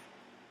reproof,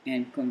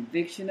 and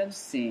conviction of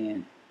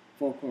sin,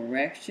 for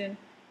correction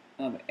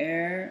of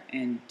error,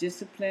 and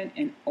discipline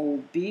and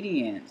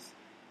obedience,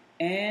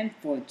 and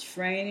for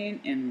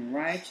training in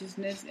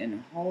righteousness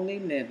and holy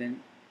living,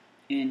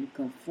 in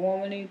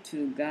conformity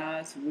to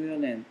God's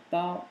will in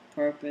thought,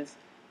 purpose,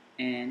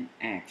 and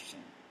action.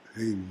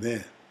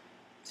 Amen.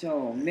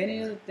 So many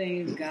of the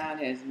things God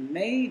has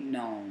made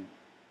known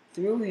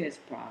through His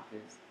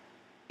prophets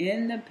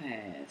in the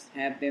past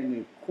have been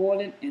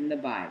recorded in the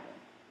Bible.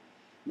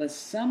 But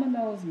some of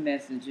those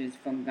messages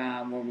from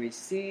God were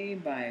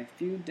received by a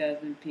few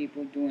dozen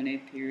people during a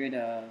period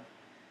of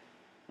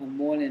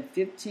more than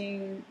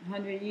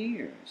 1,500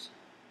 years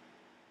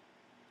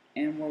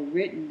and were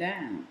written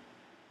down.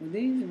 Well,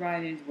 these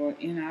writings were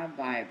in our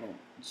Bible.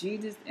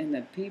 Jesus and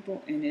the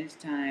people in His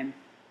time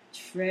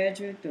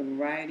treasured the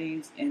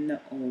writings in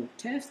the Old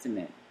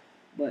Testament.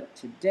 But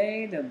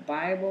today the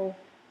Bible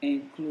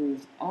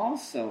includes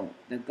also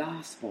the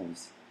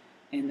Gospels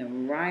and the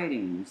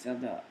writings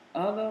of the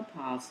other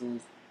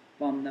apostles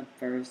from the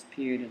first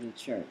period of the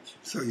church.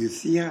 So you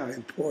see how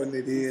important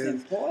it is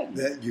important.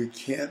 That you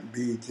can't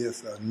be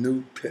just a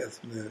New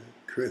Testament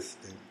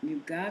Christian.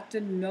 You got to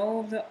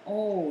know the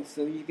old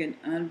so you can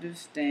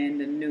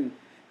understand the new.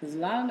 Because a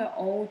lot of the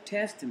Old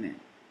Testament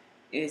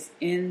is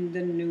in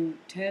the New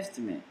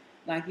Testament.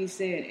 Like He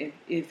said,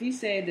 if He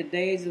said the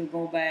days will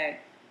go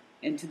back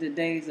into the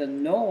days of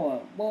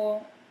Noah,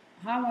 well,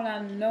 how would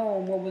I know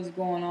what was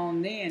going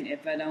on then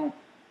if I don't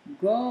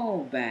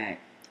go back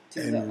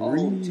to the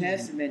Old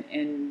Testament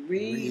and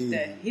read the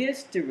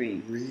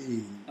history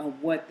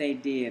of what they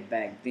did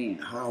back then?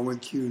 How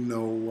would you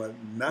know what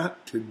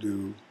not to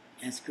do?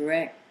 That's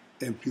correct.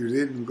 If you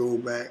didn't go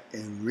back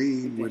and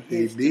read what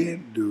they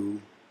did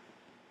do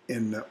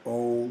in the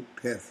Old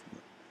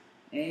Testament.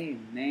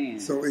 Amen.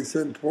 So it's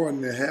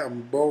important to have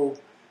them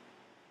both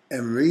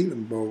and read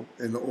them both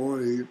in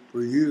order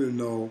for you to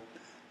know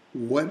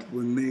what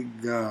would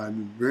make God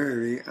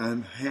very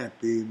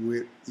unhappy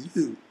with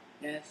you.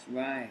 That's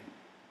right.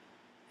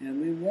 And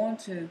we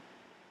want to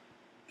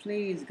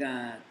please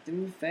God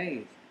through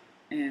faith.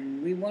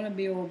 And we want to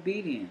be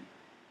obedient.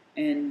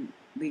 And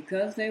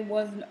because they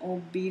wasn't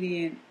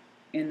obedient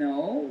in the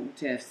Old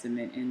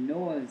Testament, in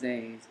Noah's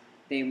days,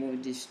 they were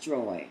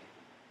destroyed.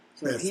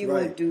 So That's He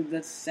right. will do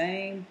the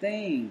same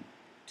thing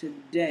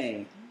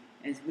today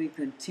as we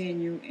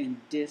continue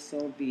in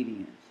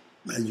disobedience.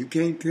 Now, you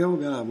can't tell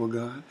God, well,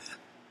 God,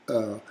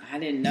 I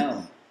didn't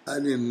know. I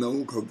didn't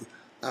know because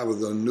I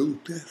was a New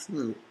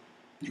Testament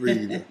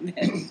reader.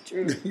 That's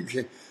true.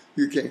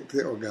 You can't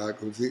tell God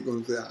because He's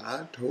going to say,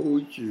 I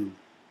told you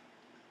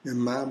in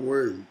my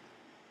word,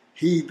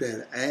 he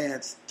that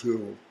adds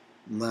to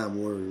my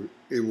word,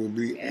 it will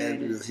be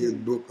added to His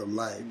book of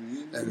life.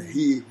 Mm-hmm. And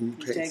he who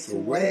takes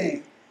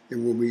away, it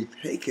will be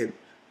taken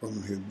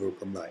from His book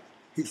of life.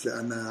 He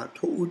said, now I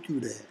told you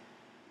that.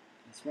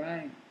 That's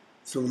right.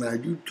 So now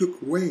you took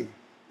away,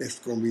 it's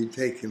going to be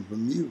taken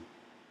from you.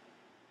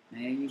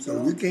 There you go.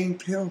 So you can't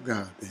tell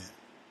God that.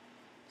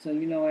 So,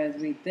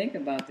 as we think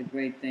about the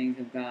great things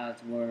of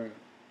God's Word,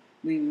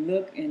 we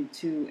look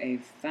into a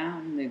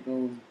fountain that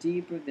goes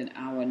deeper than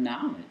our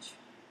knowledge.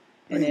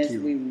 And as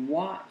we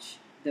watch,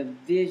 the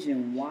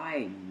vision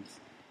widens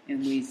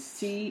and we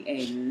see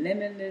a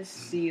limitless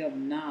sea of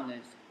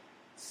knowledge,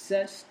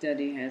 such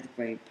study has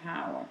great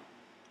power.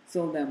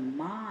 So the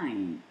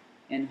mind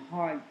and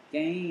heart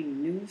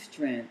gain new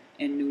strength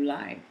and new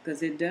life,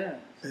 because it does.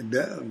 It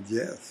does,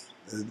 yes.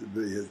 It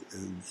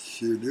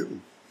sure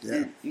do.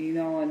 Yeah. And,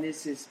 and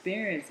this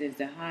experience is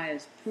the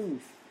highest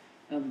proof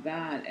of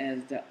God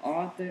as the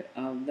author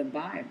of the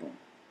Bible.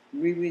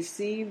 We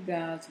receive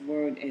God's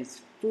word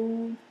as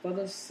food for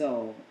the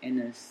soul in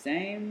the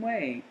same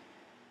way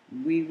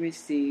we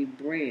receive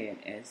bread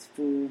as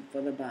food for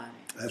the body.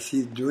 As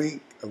you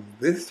drink of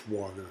this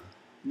water,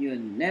 you'll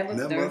never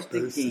thirst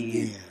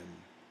again.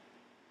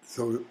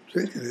 So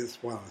drinking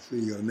this water, so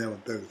you'll never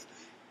thirst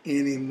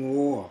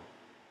anymore.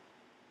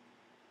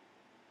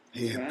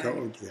 He had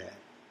told that.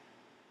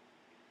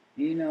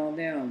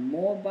 There are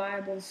more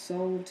Bibles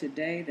sold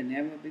today than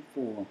ever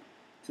before,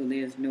 so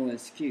there's no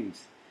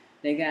excuse.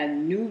 They got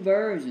new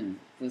versions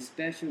for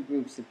special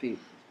groups of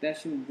people,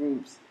 special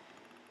groups,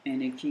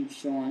 and it keeps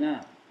showing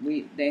up.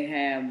 They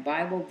have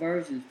Bible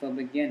versions for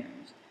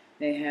beginners.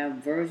 They have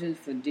versions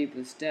for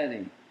deeper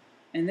study.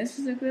 And this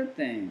is a good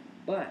thing,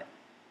 but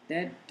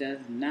that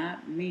does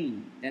not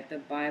mean that the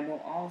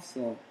Bible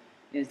also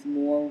is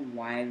more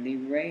widely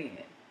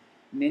read.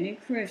 Many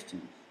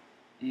Christians,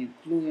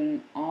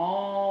 including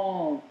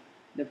all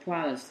the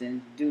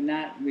Protestants, do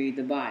not read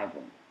the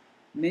Bible.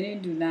 Many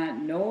do not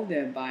know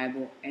their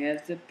Bible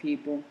as the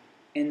people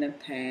in the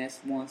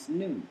past once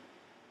knew.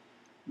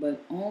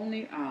 But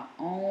only our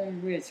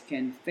own rich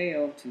can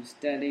fail to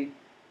study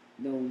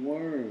the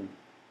Word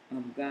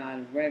of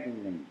God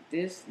regularly.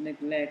 This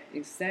neglect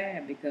is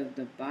sad because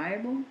the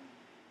Bible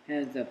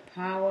has the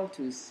power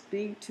to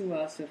speak to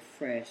us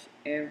afresh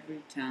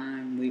every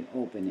time we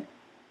open it.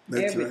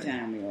 Every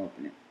time we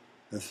open it.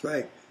 That's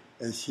right.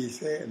 As she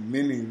said,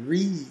 many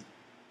read.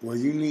 Well,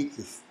 you need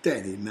to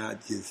study,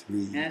 not just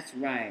read. That's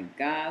right.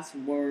 God's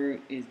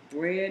word is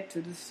bread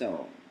to the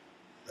soul.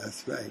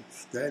 That's right.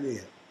 Study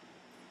it.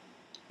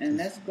 And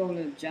let's go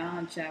to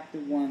John chapter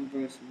 1,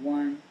 verse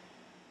 1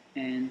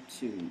 and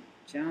 2.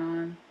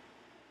 John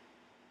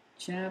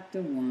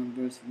chapter 1,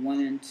 verse 1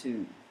 and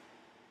 2.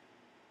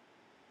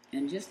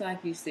 And just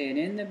like he said,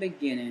 in the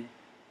beginning,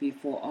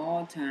 before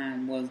all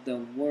time, was the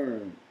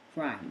Word,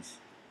 Christ.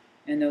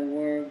 And the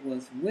Word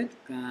was with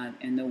God,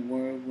 and the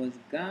Word was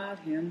God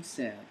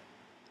himself.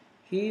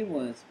 He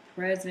was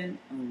present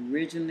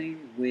originally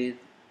with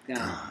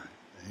God.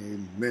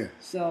 Amen.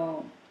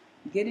 So,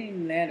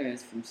 getting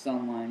letters from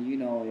someone,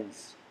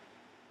 is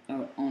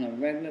on a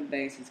regular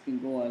basis can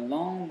go a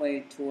long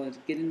way towards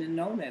getting to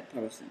know that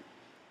person.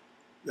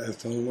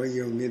 That's the only way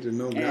you'll get to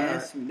know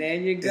God. There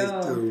you go.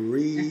 Is to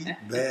read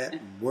that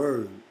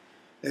word.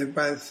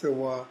 Everybody said,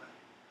 well,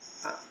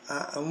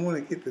 I want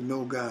to get to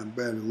know God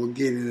better. We'll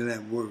get into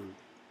that word.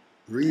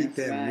 Read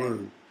that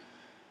word.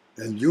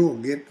 And you'll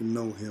get to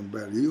know him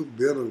better. You'll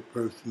build a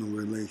personal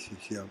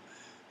relationship.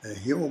 And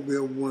he'll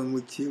build one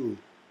with you.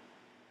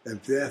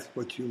 If that's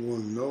what you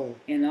want to know.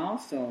 And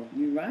also,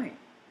 you're right.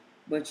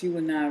 But you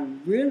will not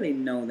really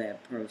know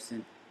that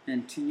person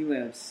until you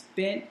have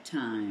spent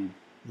time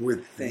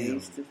with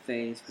face to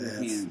face with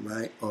him. That's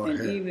right. Or and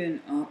her. Even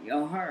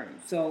or her.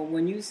 So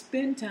when you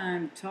spend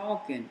time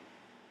talking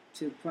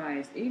to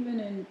Christ,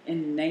 even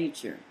in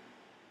nature,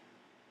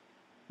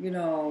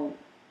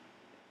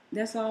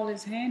 that's all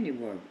his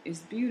handiwork. It's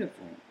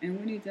beautiful. And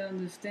we need to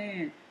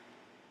understand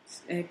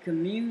that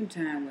commune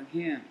time with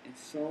him is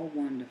so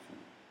wonderful.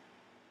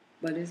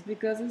 But it's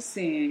because of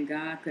sin,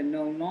 God could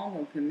no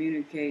longer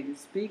communicate and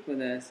speak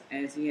with us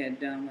as he had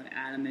done with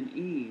Adam and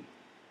Eve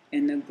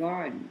in the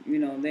garden.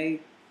 They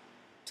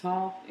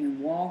talked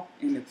and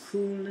walked in the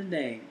cool of the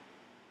day.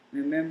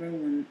 Remember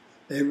when?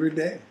 Every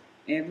day.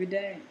 Every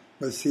day.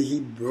 But see, he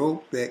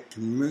broke that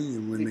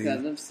communion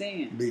because of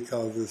sin.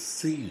 Because of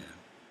sin.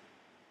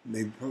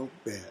 They broke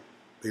that.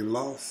 They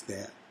lost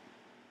that.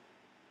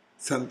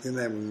 Something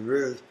that was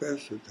very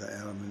special to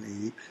Adam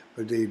and Eve,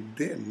 but they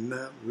did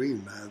not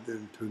realize it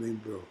until they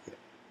broke it.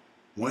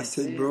 Once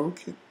they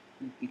broke it,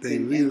 they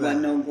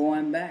realized. There was no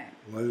going back.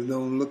 There was no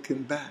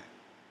looking back.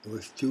 It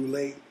was too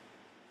late.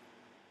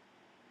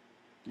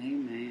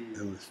 Amen.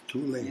 It was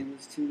too late. It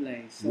was too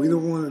late. So we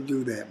don't want to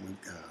do that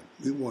with God.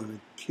 We want to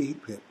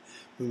keep it.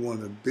 We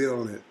want to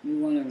build it. We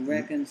want to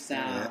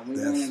reconcile.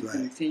 We want to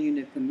continue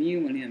to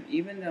commune with him,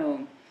 even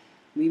though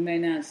we may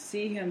not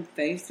see him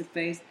face to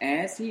face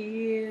as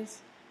he is,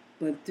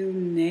 but through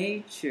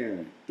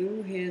nature,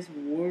 through his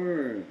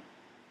word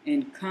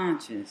and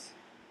conscience,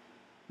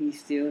 he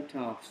still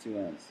talks to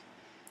us.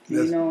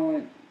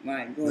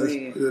 Right, go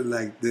ahead. Let's put it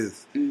like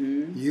this.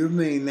 Mm-hmm. You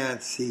may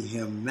not see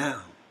him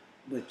now,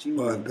 but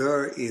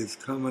there is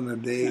coming a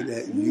day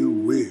that you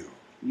will.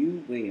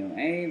 You will.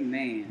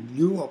 Amen.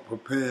 You are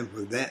preparing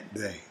for that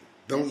day.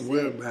 Don't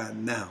worry about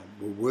now,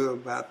 but worry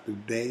about the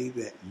day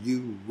that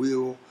you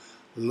will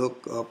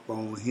look up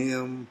on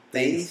him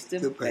face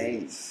to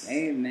face.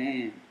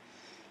 Amen.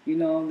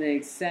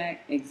 The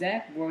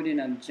exact wording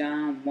of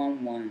John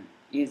 1:1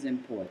 is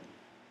important.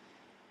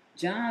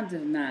 John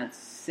does not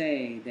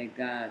say that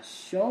God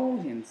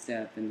showed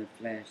himself in the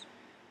flesh,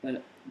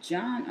 But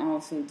John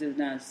also does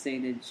not say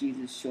that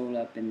Jesus showed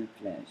up in the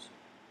flesh.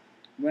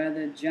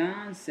 Rather,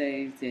 John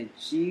says that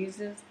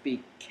Jesus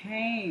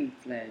became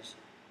flesh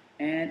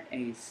at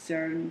a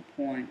certain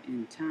point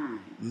in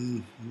time.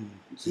 Mm-hmm.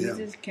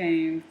 Jesus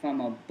came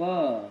from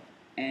above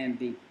and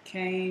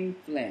became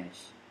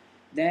flesh.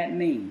 That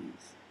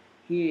means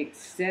he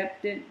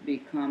accepted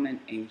becoming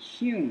a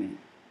human.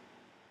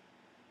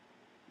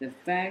 The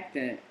fact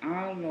that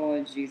our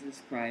Lord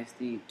Jesus Christ,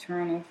 the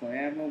eternal,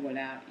 forever,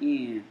 without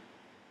end,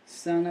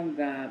 Son of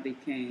God,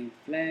 became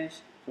flesh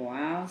for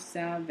our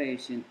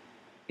salvation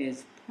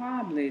is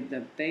probably the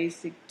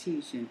basic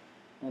teaching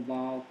of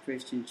all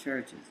Christian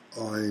churches.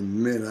 Oh,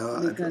 amen.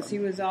 Because he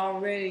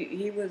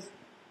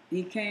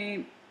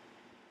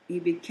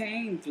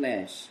became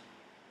flesh.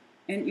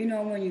 And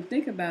when you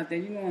think about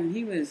that,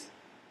 he was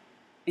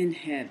in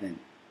heaven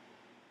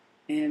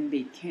and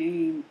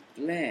became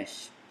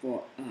flesh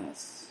for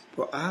us.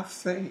 For our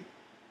sake.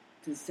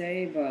 To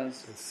save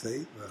us.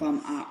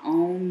 From our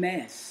own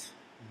mess.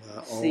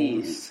 Our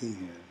own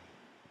sin.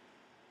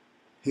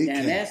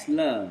 Now that's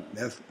love.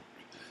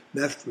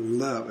 That's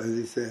love. As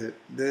he said,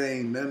 there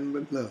ain't nothing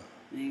but love.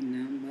 Ain't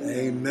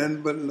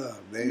nothing but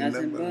love. There ain't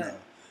nothing but love.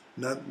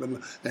 Nothing but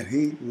love. And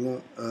he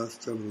wants us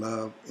to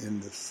love in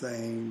the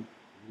same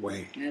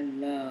way. That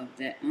love,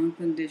 that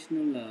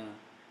unconditional love,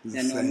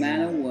 that no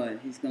matter what,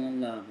 he's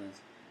going to love us.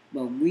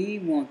 But we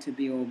want to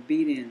be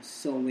obedient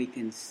so we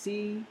can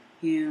see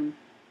him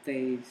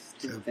face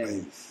to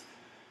face.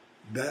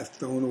 That's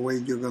the only way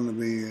you're going to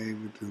be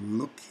able to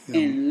look him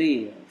and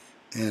live.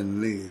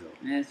 And live.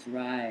 That's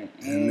right.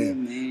 And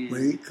amen.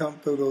 When he comes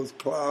through those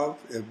clouds,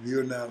 if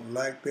you're not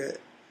like that,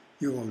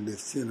 you're going to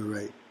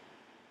disintegrate.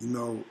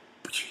 And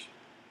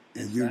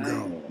you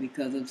go.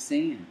 Because of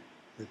sin.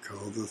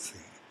 Because of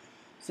sin.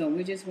 So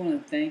we just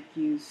want to thank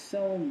you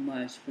so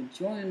much for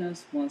joining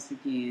us once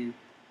again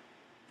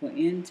for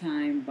End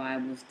Time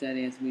Bible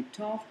Study as we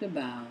talked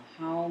about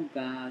how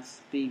God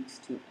speaks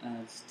to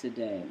us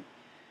today.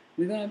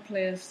 We're going to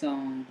play a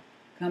song,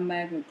 come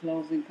back with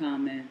closing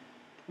comment,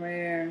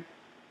 prayer,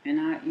 and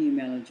our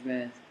email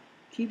address.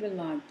 Keep it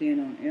locked in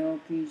on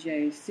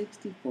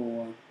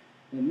LPJ64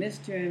 with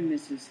Mr. and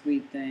Mrs.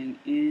 Sweet Thing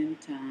End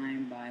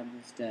Time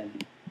Bible Study.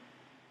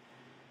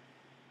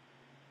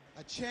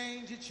 A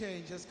change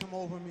has come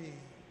over me.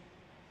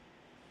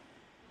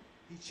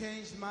 He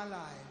changed my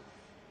life.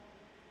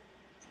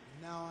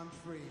 And now I'm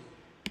free.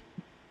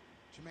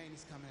 Jermaine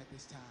is coming at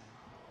this time.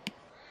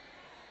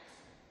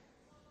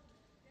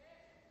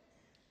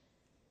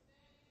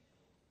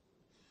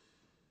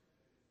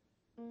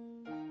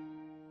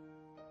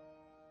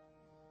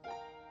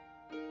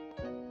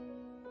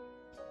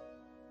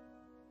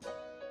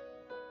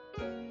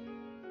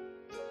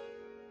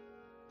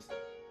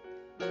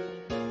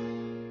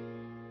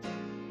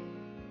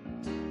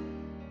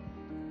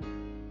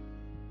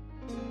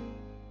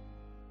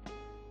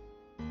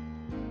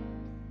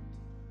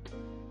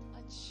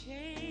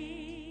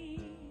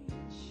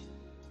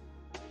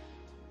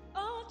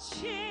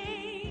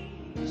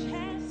 Change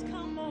has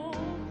come over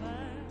me.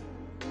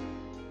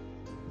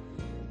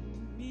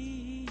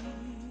 He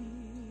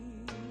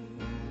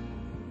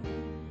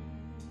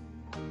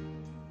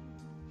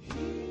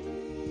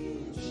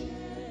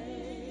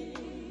changed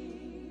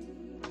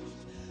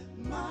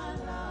my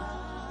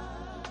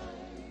life,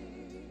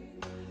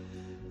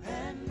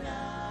 and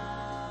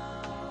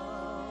now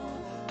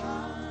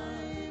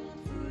I'm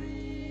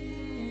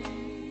free.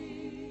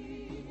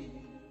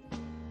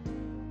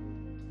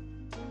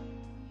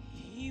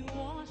 He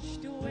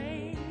washed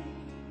away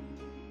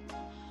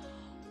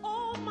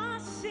all my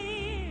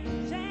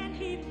sins and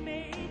he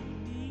made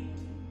me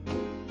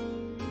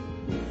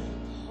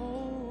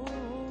whole.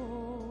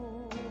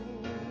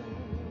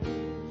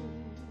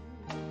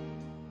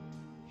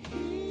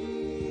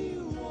 He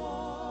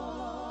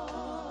washed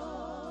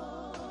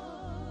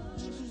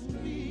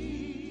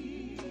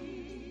me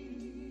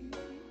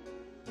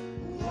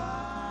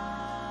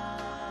white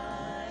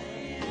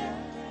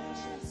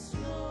as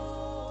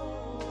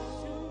snow.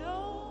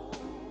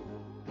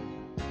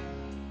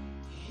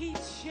 He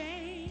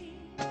changed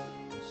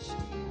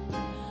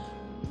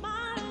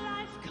my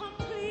life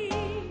complete,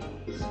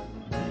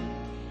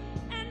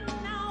 and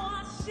now I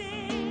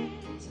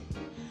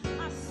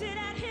sit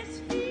at his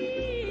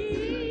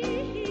feet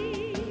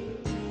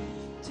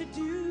to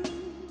do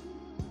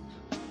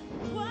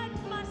what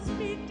must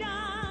be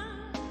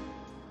done.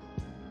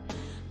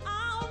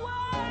 I'll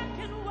work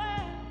and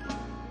work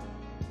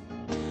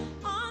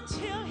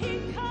until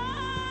he comes.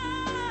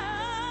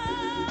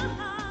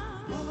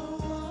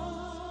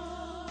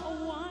 A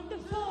wonderful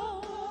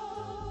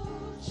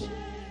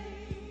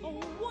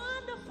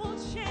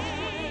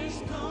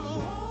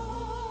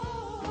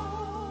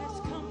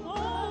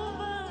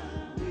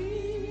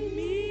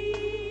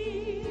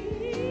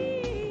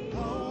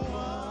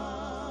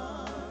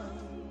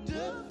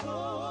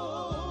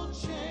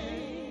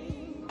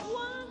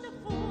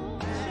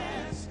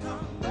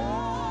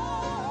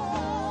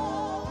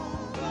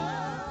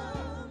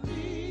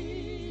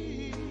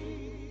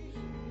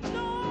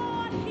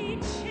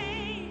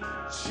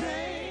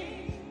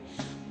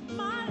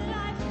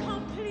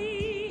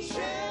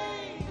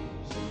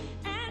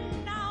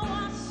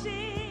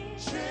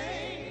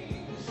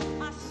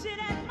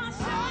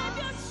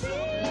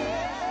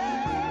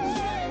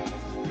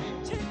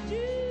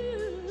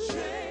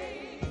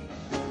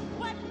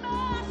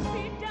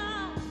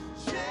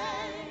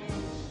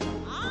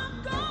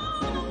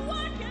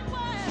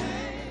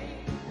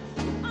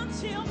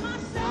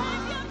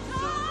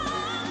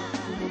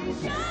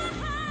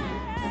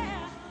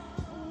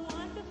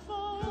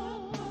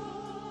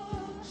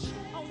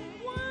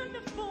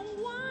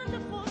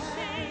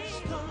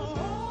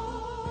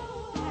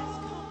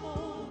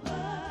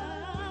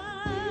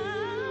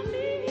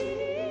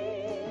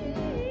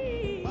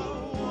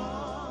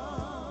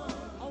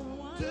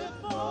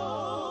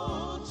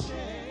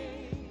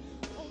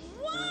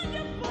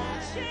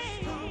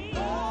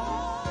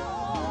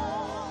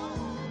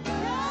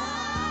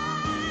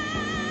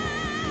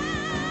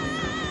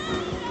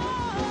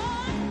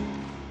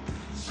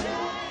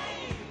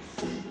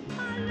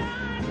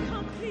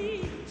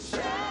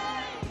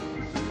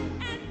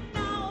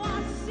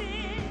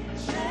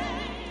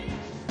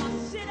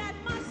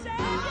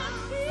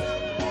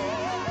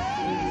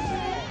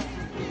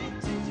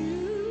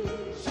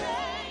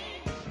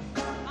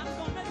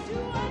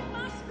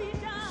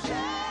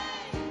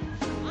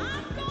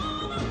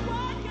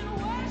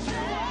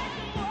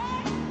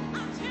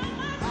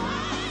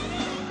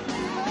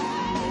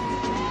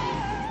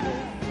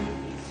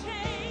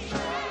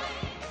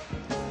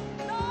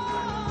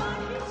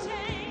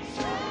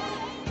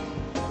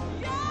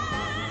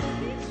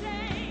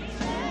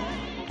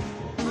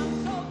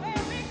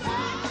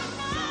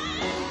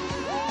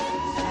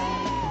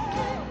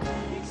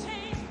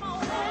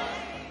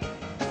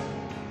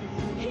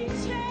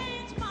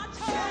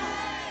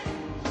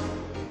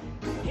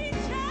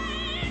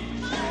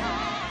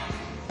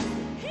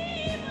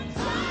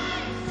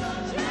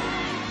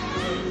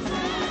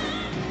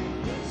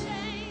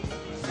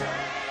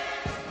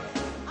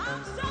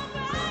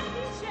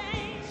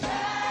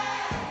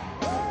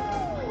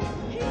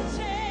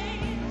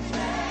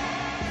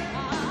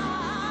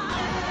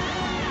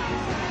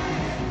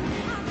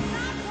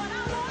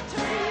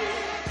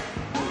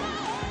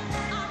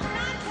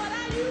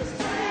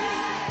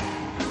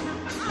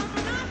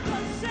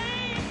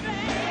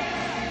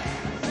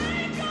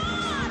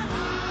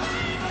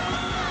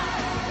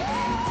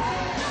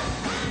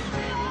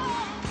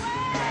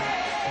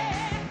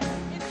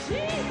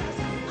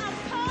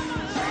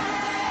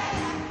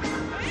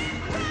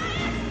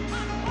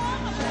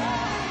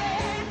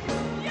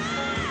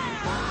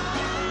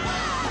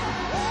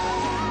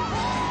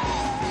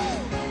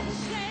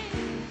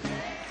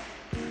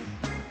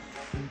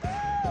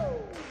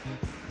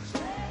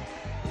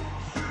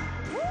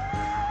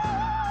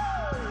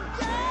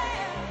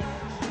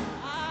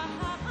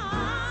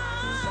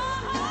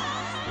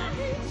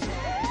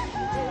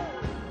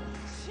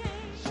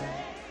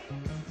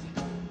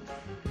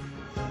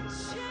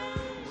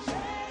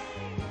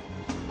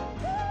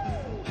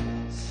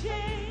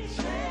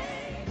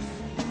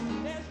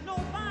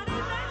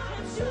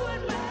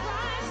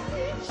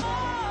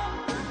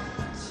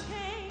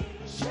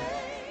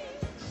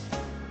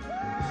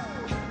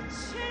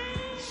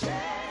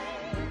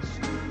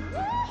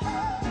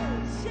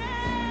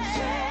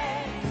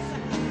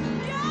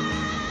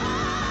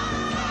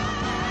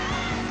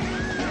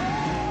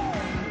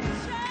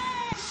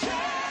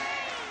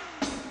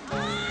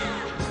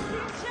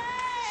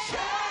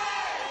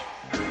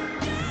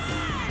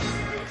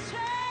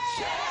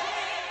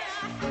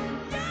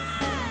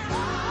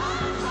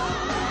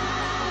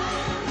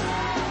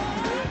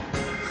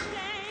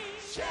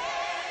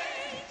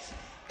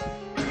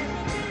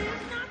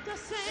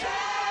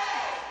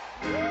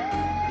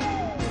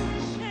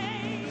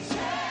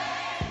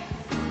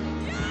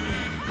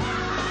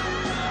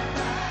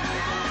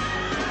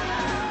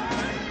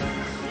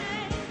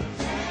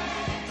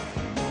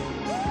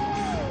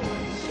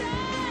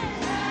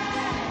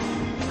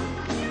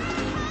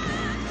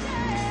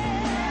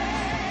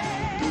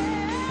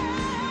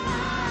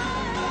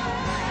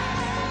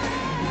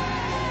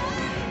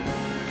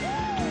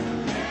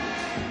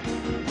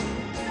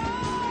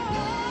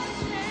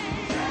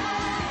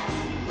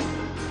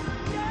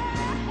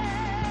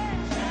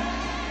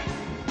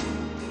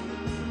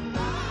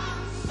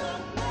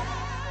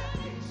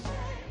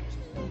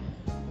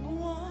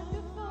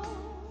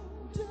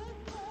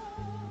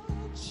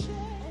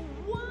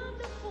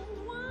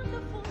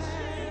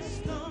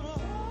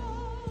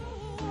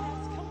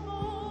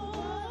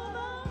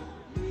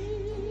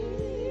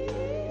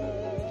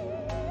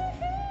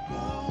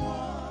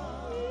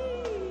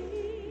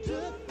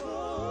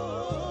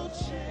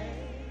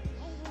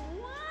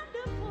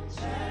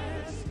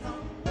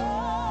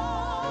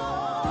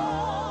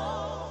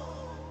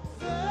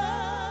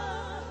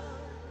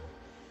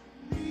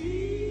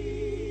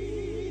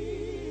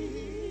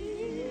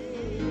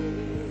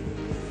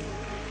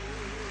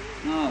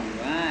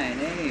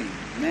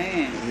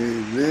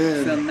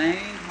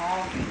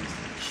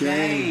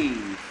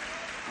change.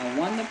 A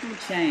wonderful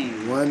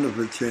change.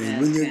 Wonderful change.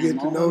 Has When you come get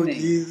to over know me.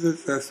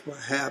 Jesus, that's what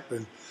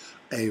happens.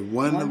 A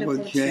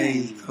wonderful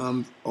change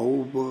comes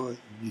over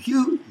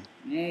you.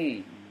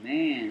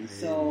 Amen.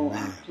 So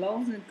our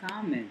closing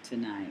comment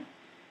tonight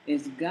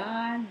is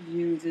God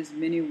uses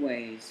many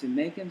ways to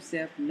make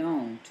himself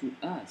known to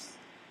us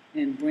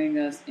and bring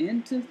us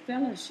into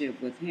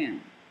fellowship with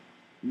him.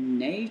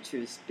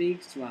 Nature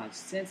speaks to our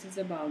senses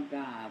about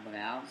God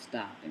without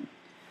stopping.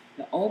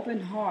 The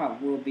open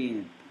heart will be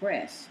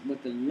impressed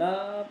with the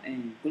love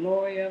and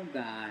glory of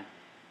God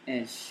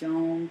as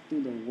shown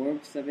through the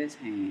works of his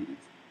hands.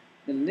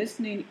 The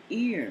listening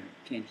ear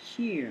can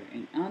hear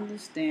and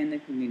understand the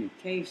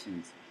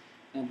communications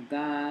of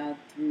God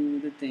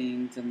through the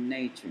things of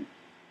nature.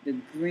 The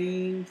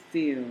green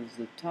fields,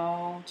 the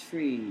tall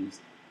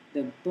trees,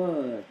 the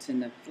buds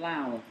and the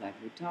flowers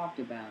like we talked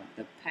about,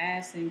 the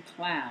passing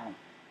cloud,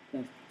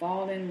 the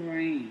falling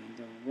rain,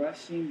 the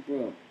rushing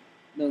brook,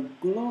 the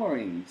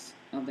glories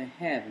of the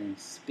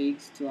heavens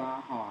speaks to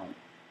our heart,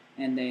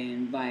 and they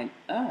invite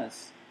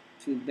us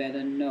to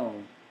better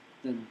know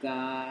the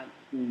God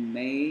who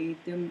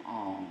made them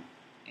all.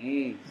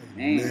 Amen.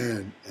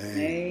 Amen.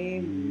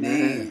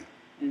 Amen.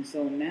 And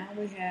so now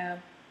we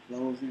have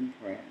closing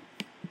prayer.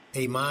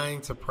 A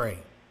mind to pray.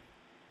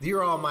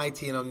 Dear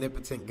Almighty and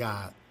omnipotent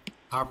God,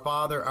 our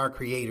Father, our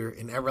Creator,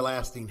 and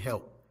everlasting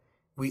help,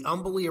 we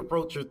humbly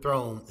approach your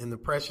throne in the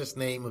precious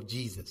name of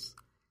Jesus.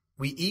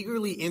 We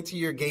eagerly enter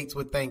your gates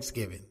with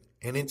thanksgiving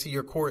and into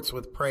your courts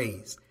with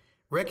praise,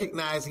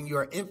 recognizing you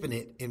are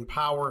infinite in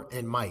power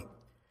and might.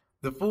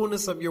 The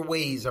fullness of your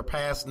ways are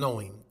past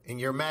knowing, and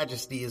your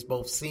majesty is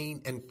both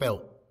seen and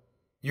felt.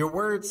 Your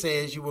word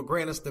says you will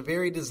grant us the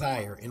very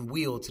desire and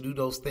will to do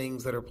those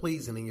things that are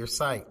pleasing in your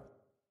sight.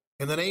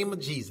 In the name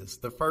of Jesus,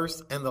 the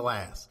first and the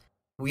last,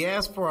 we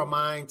ask for a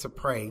mind to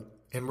pray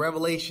and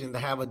revelation to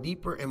have a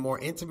deeper and more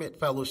intimate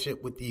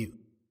fellowship with you.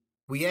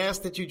 We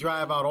ask that you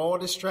drive out all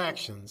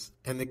distractions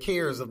and the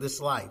cares of this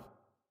life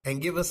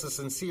and give us a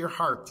sincere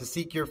heart to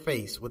seek your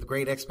face with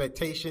great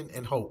expectation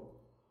and hope.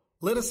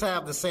 Let us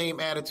have the same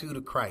attitude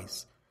of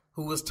Christ,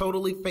 who was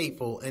totally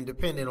faithful and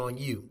dependent on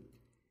you.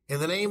 In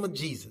the name of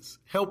Jesus,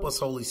 help us,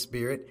 Holy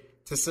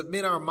Spirit, to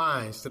submit our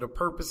minds to the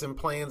purpose and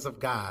plans of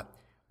God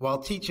while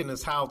teaching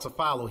us how to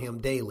follow him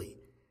daily.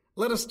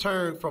 Let us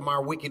turn from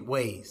our wicked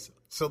ways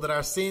so that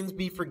our sins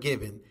be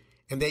forgiven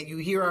and that you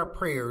hear our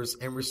prayers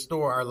and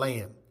restore our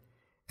land.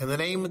 In the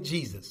name of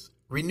Jesus,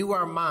 renew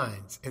our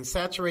minds and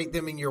saturate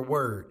them in your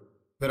word,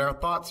 that our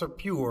thoughts are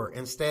pure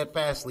and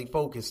steadfastly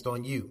focused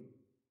on you.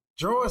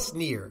 Draw us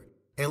near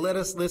and let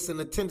us listen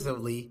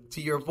attentively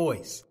to your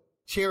voice,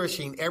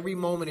 cherishing every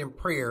moment in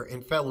prayer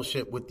and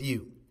fellowship with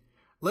you.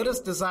 Let us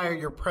desire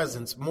your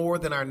presence more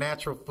than our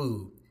natural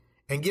food,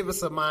 and give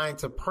us a mind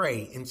to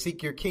pray and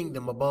seek your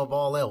kingdom above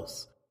all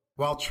else,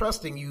 while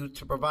trusting you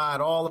to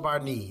provide all of our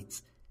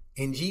needs.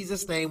 In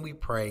Jesus' name we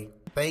pray.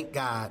 Thank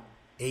God.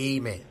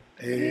 Amen.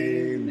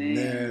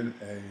 Amen.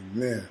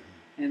 Amen.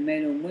 And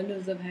may the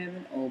windows of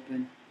heaven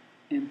open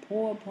and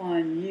pour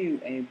upon you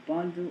a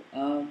bundle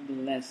of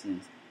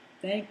blessings.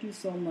 Thank you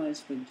so much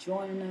for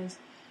joining us.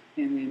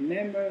 And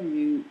remember,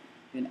 you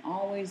can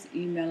always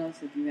email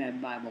us if you have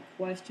Bible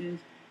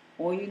questions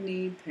or you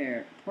need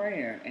prayer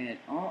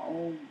at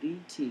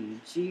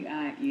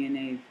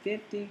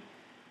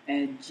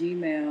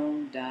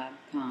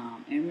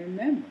robtgina50@gmail.com. And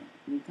remember,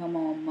 we come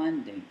on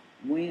Monday,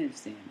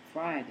 Wednesday, and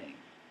Friday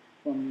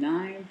from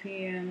 9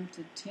 p.m.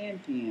 to 10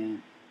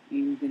 p.m.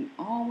 And you can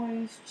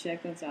always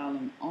check us out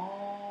on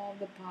all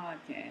the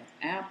podcasts,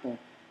 Apple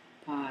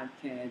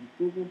Podcasts,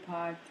 Google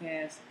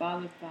Podcasts,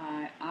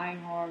 Spotify,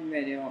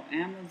 iHeartRadio,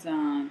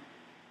 Amazon,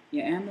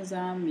 your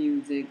Amazon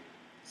Music,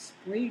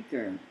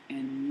 Spreaker,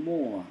 and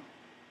more.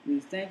 We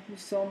thank you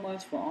so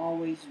much for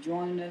always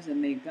joining us, and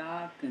may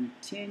God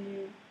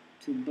continue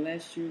to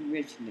bless you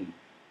richly,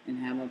 and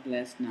have a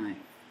blessed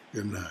night.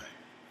 Good night.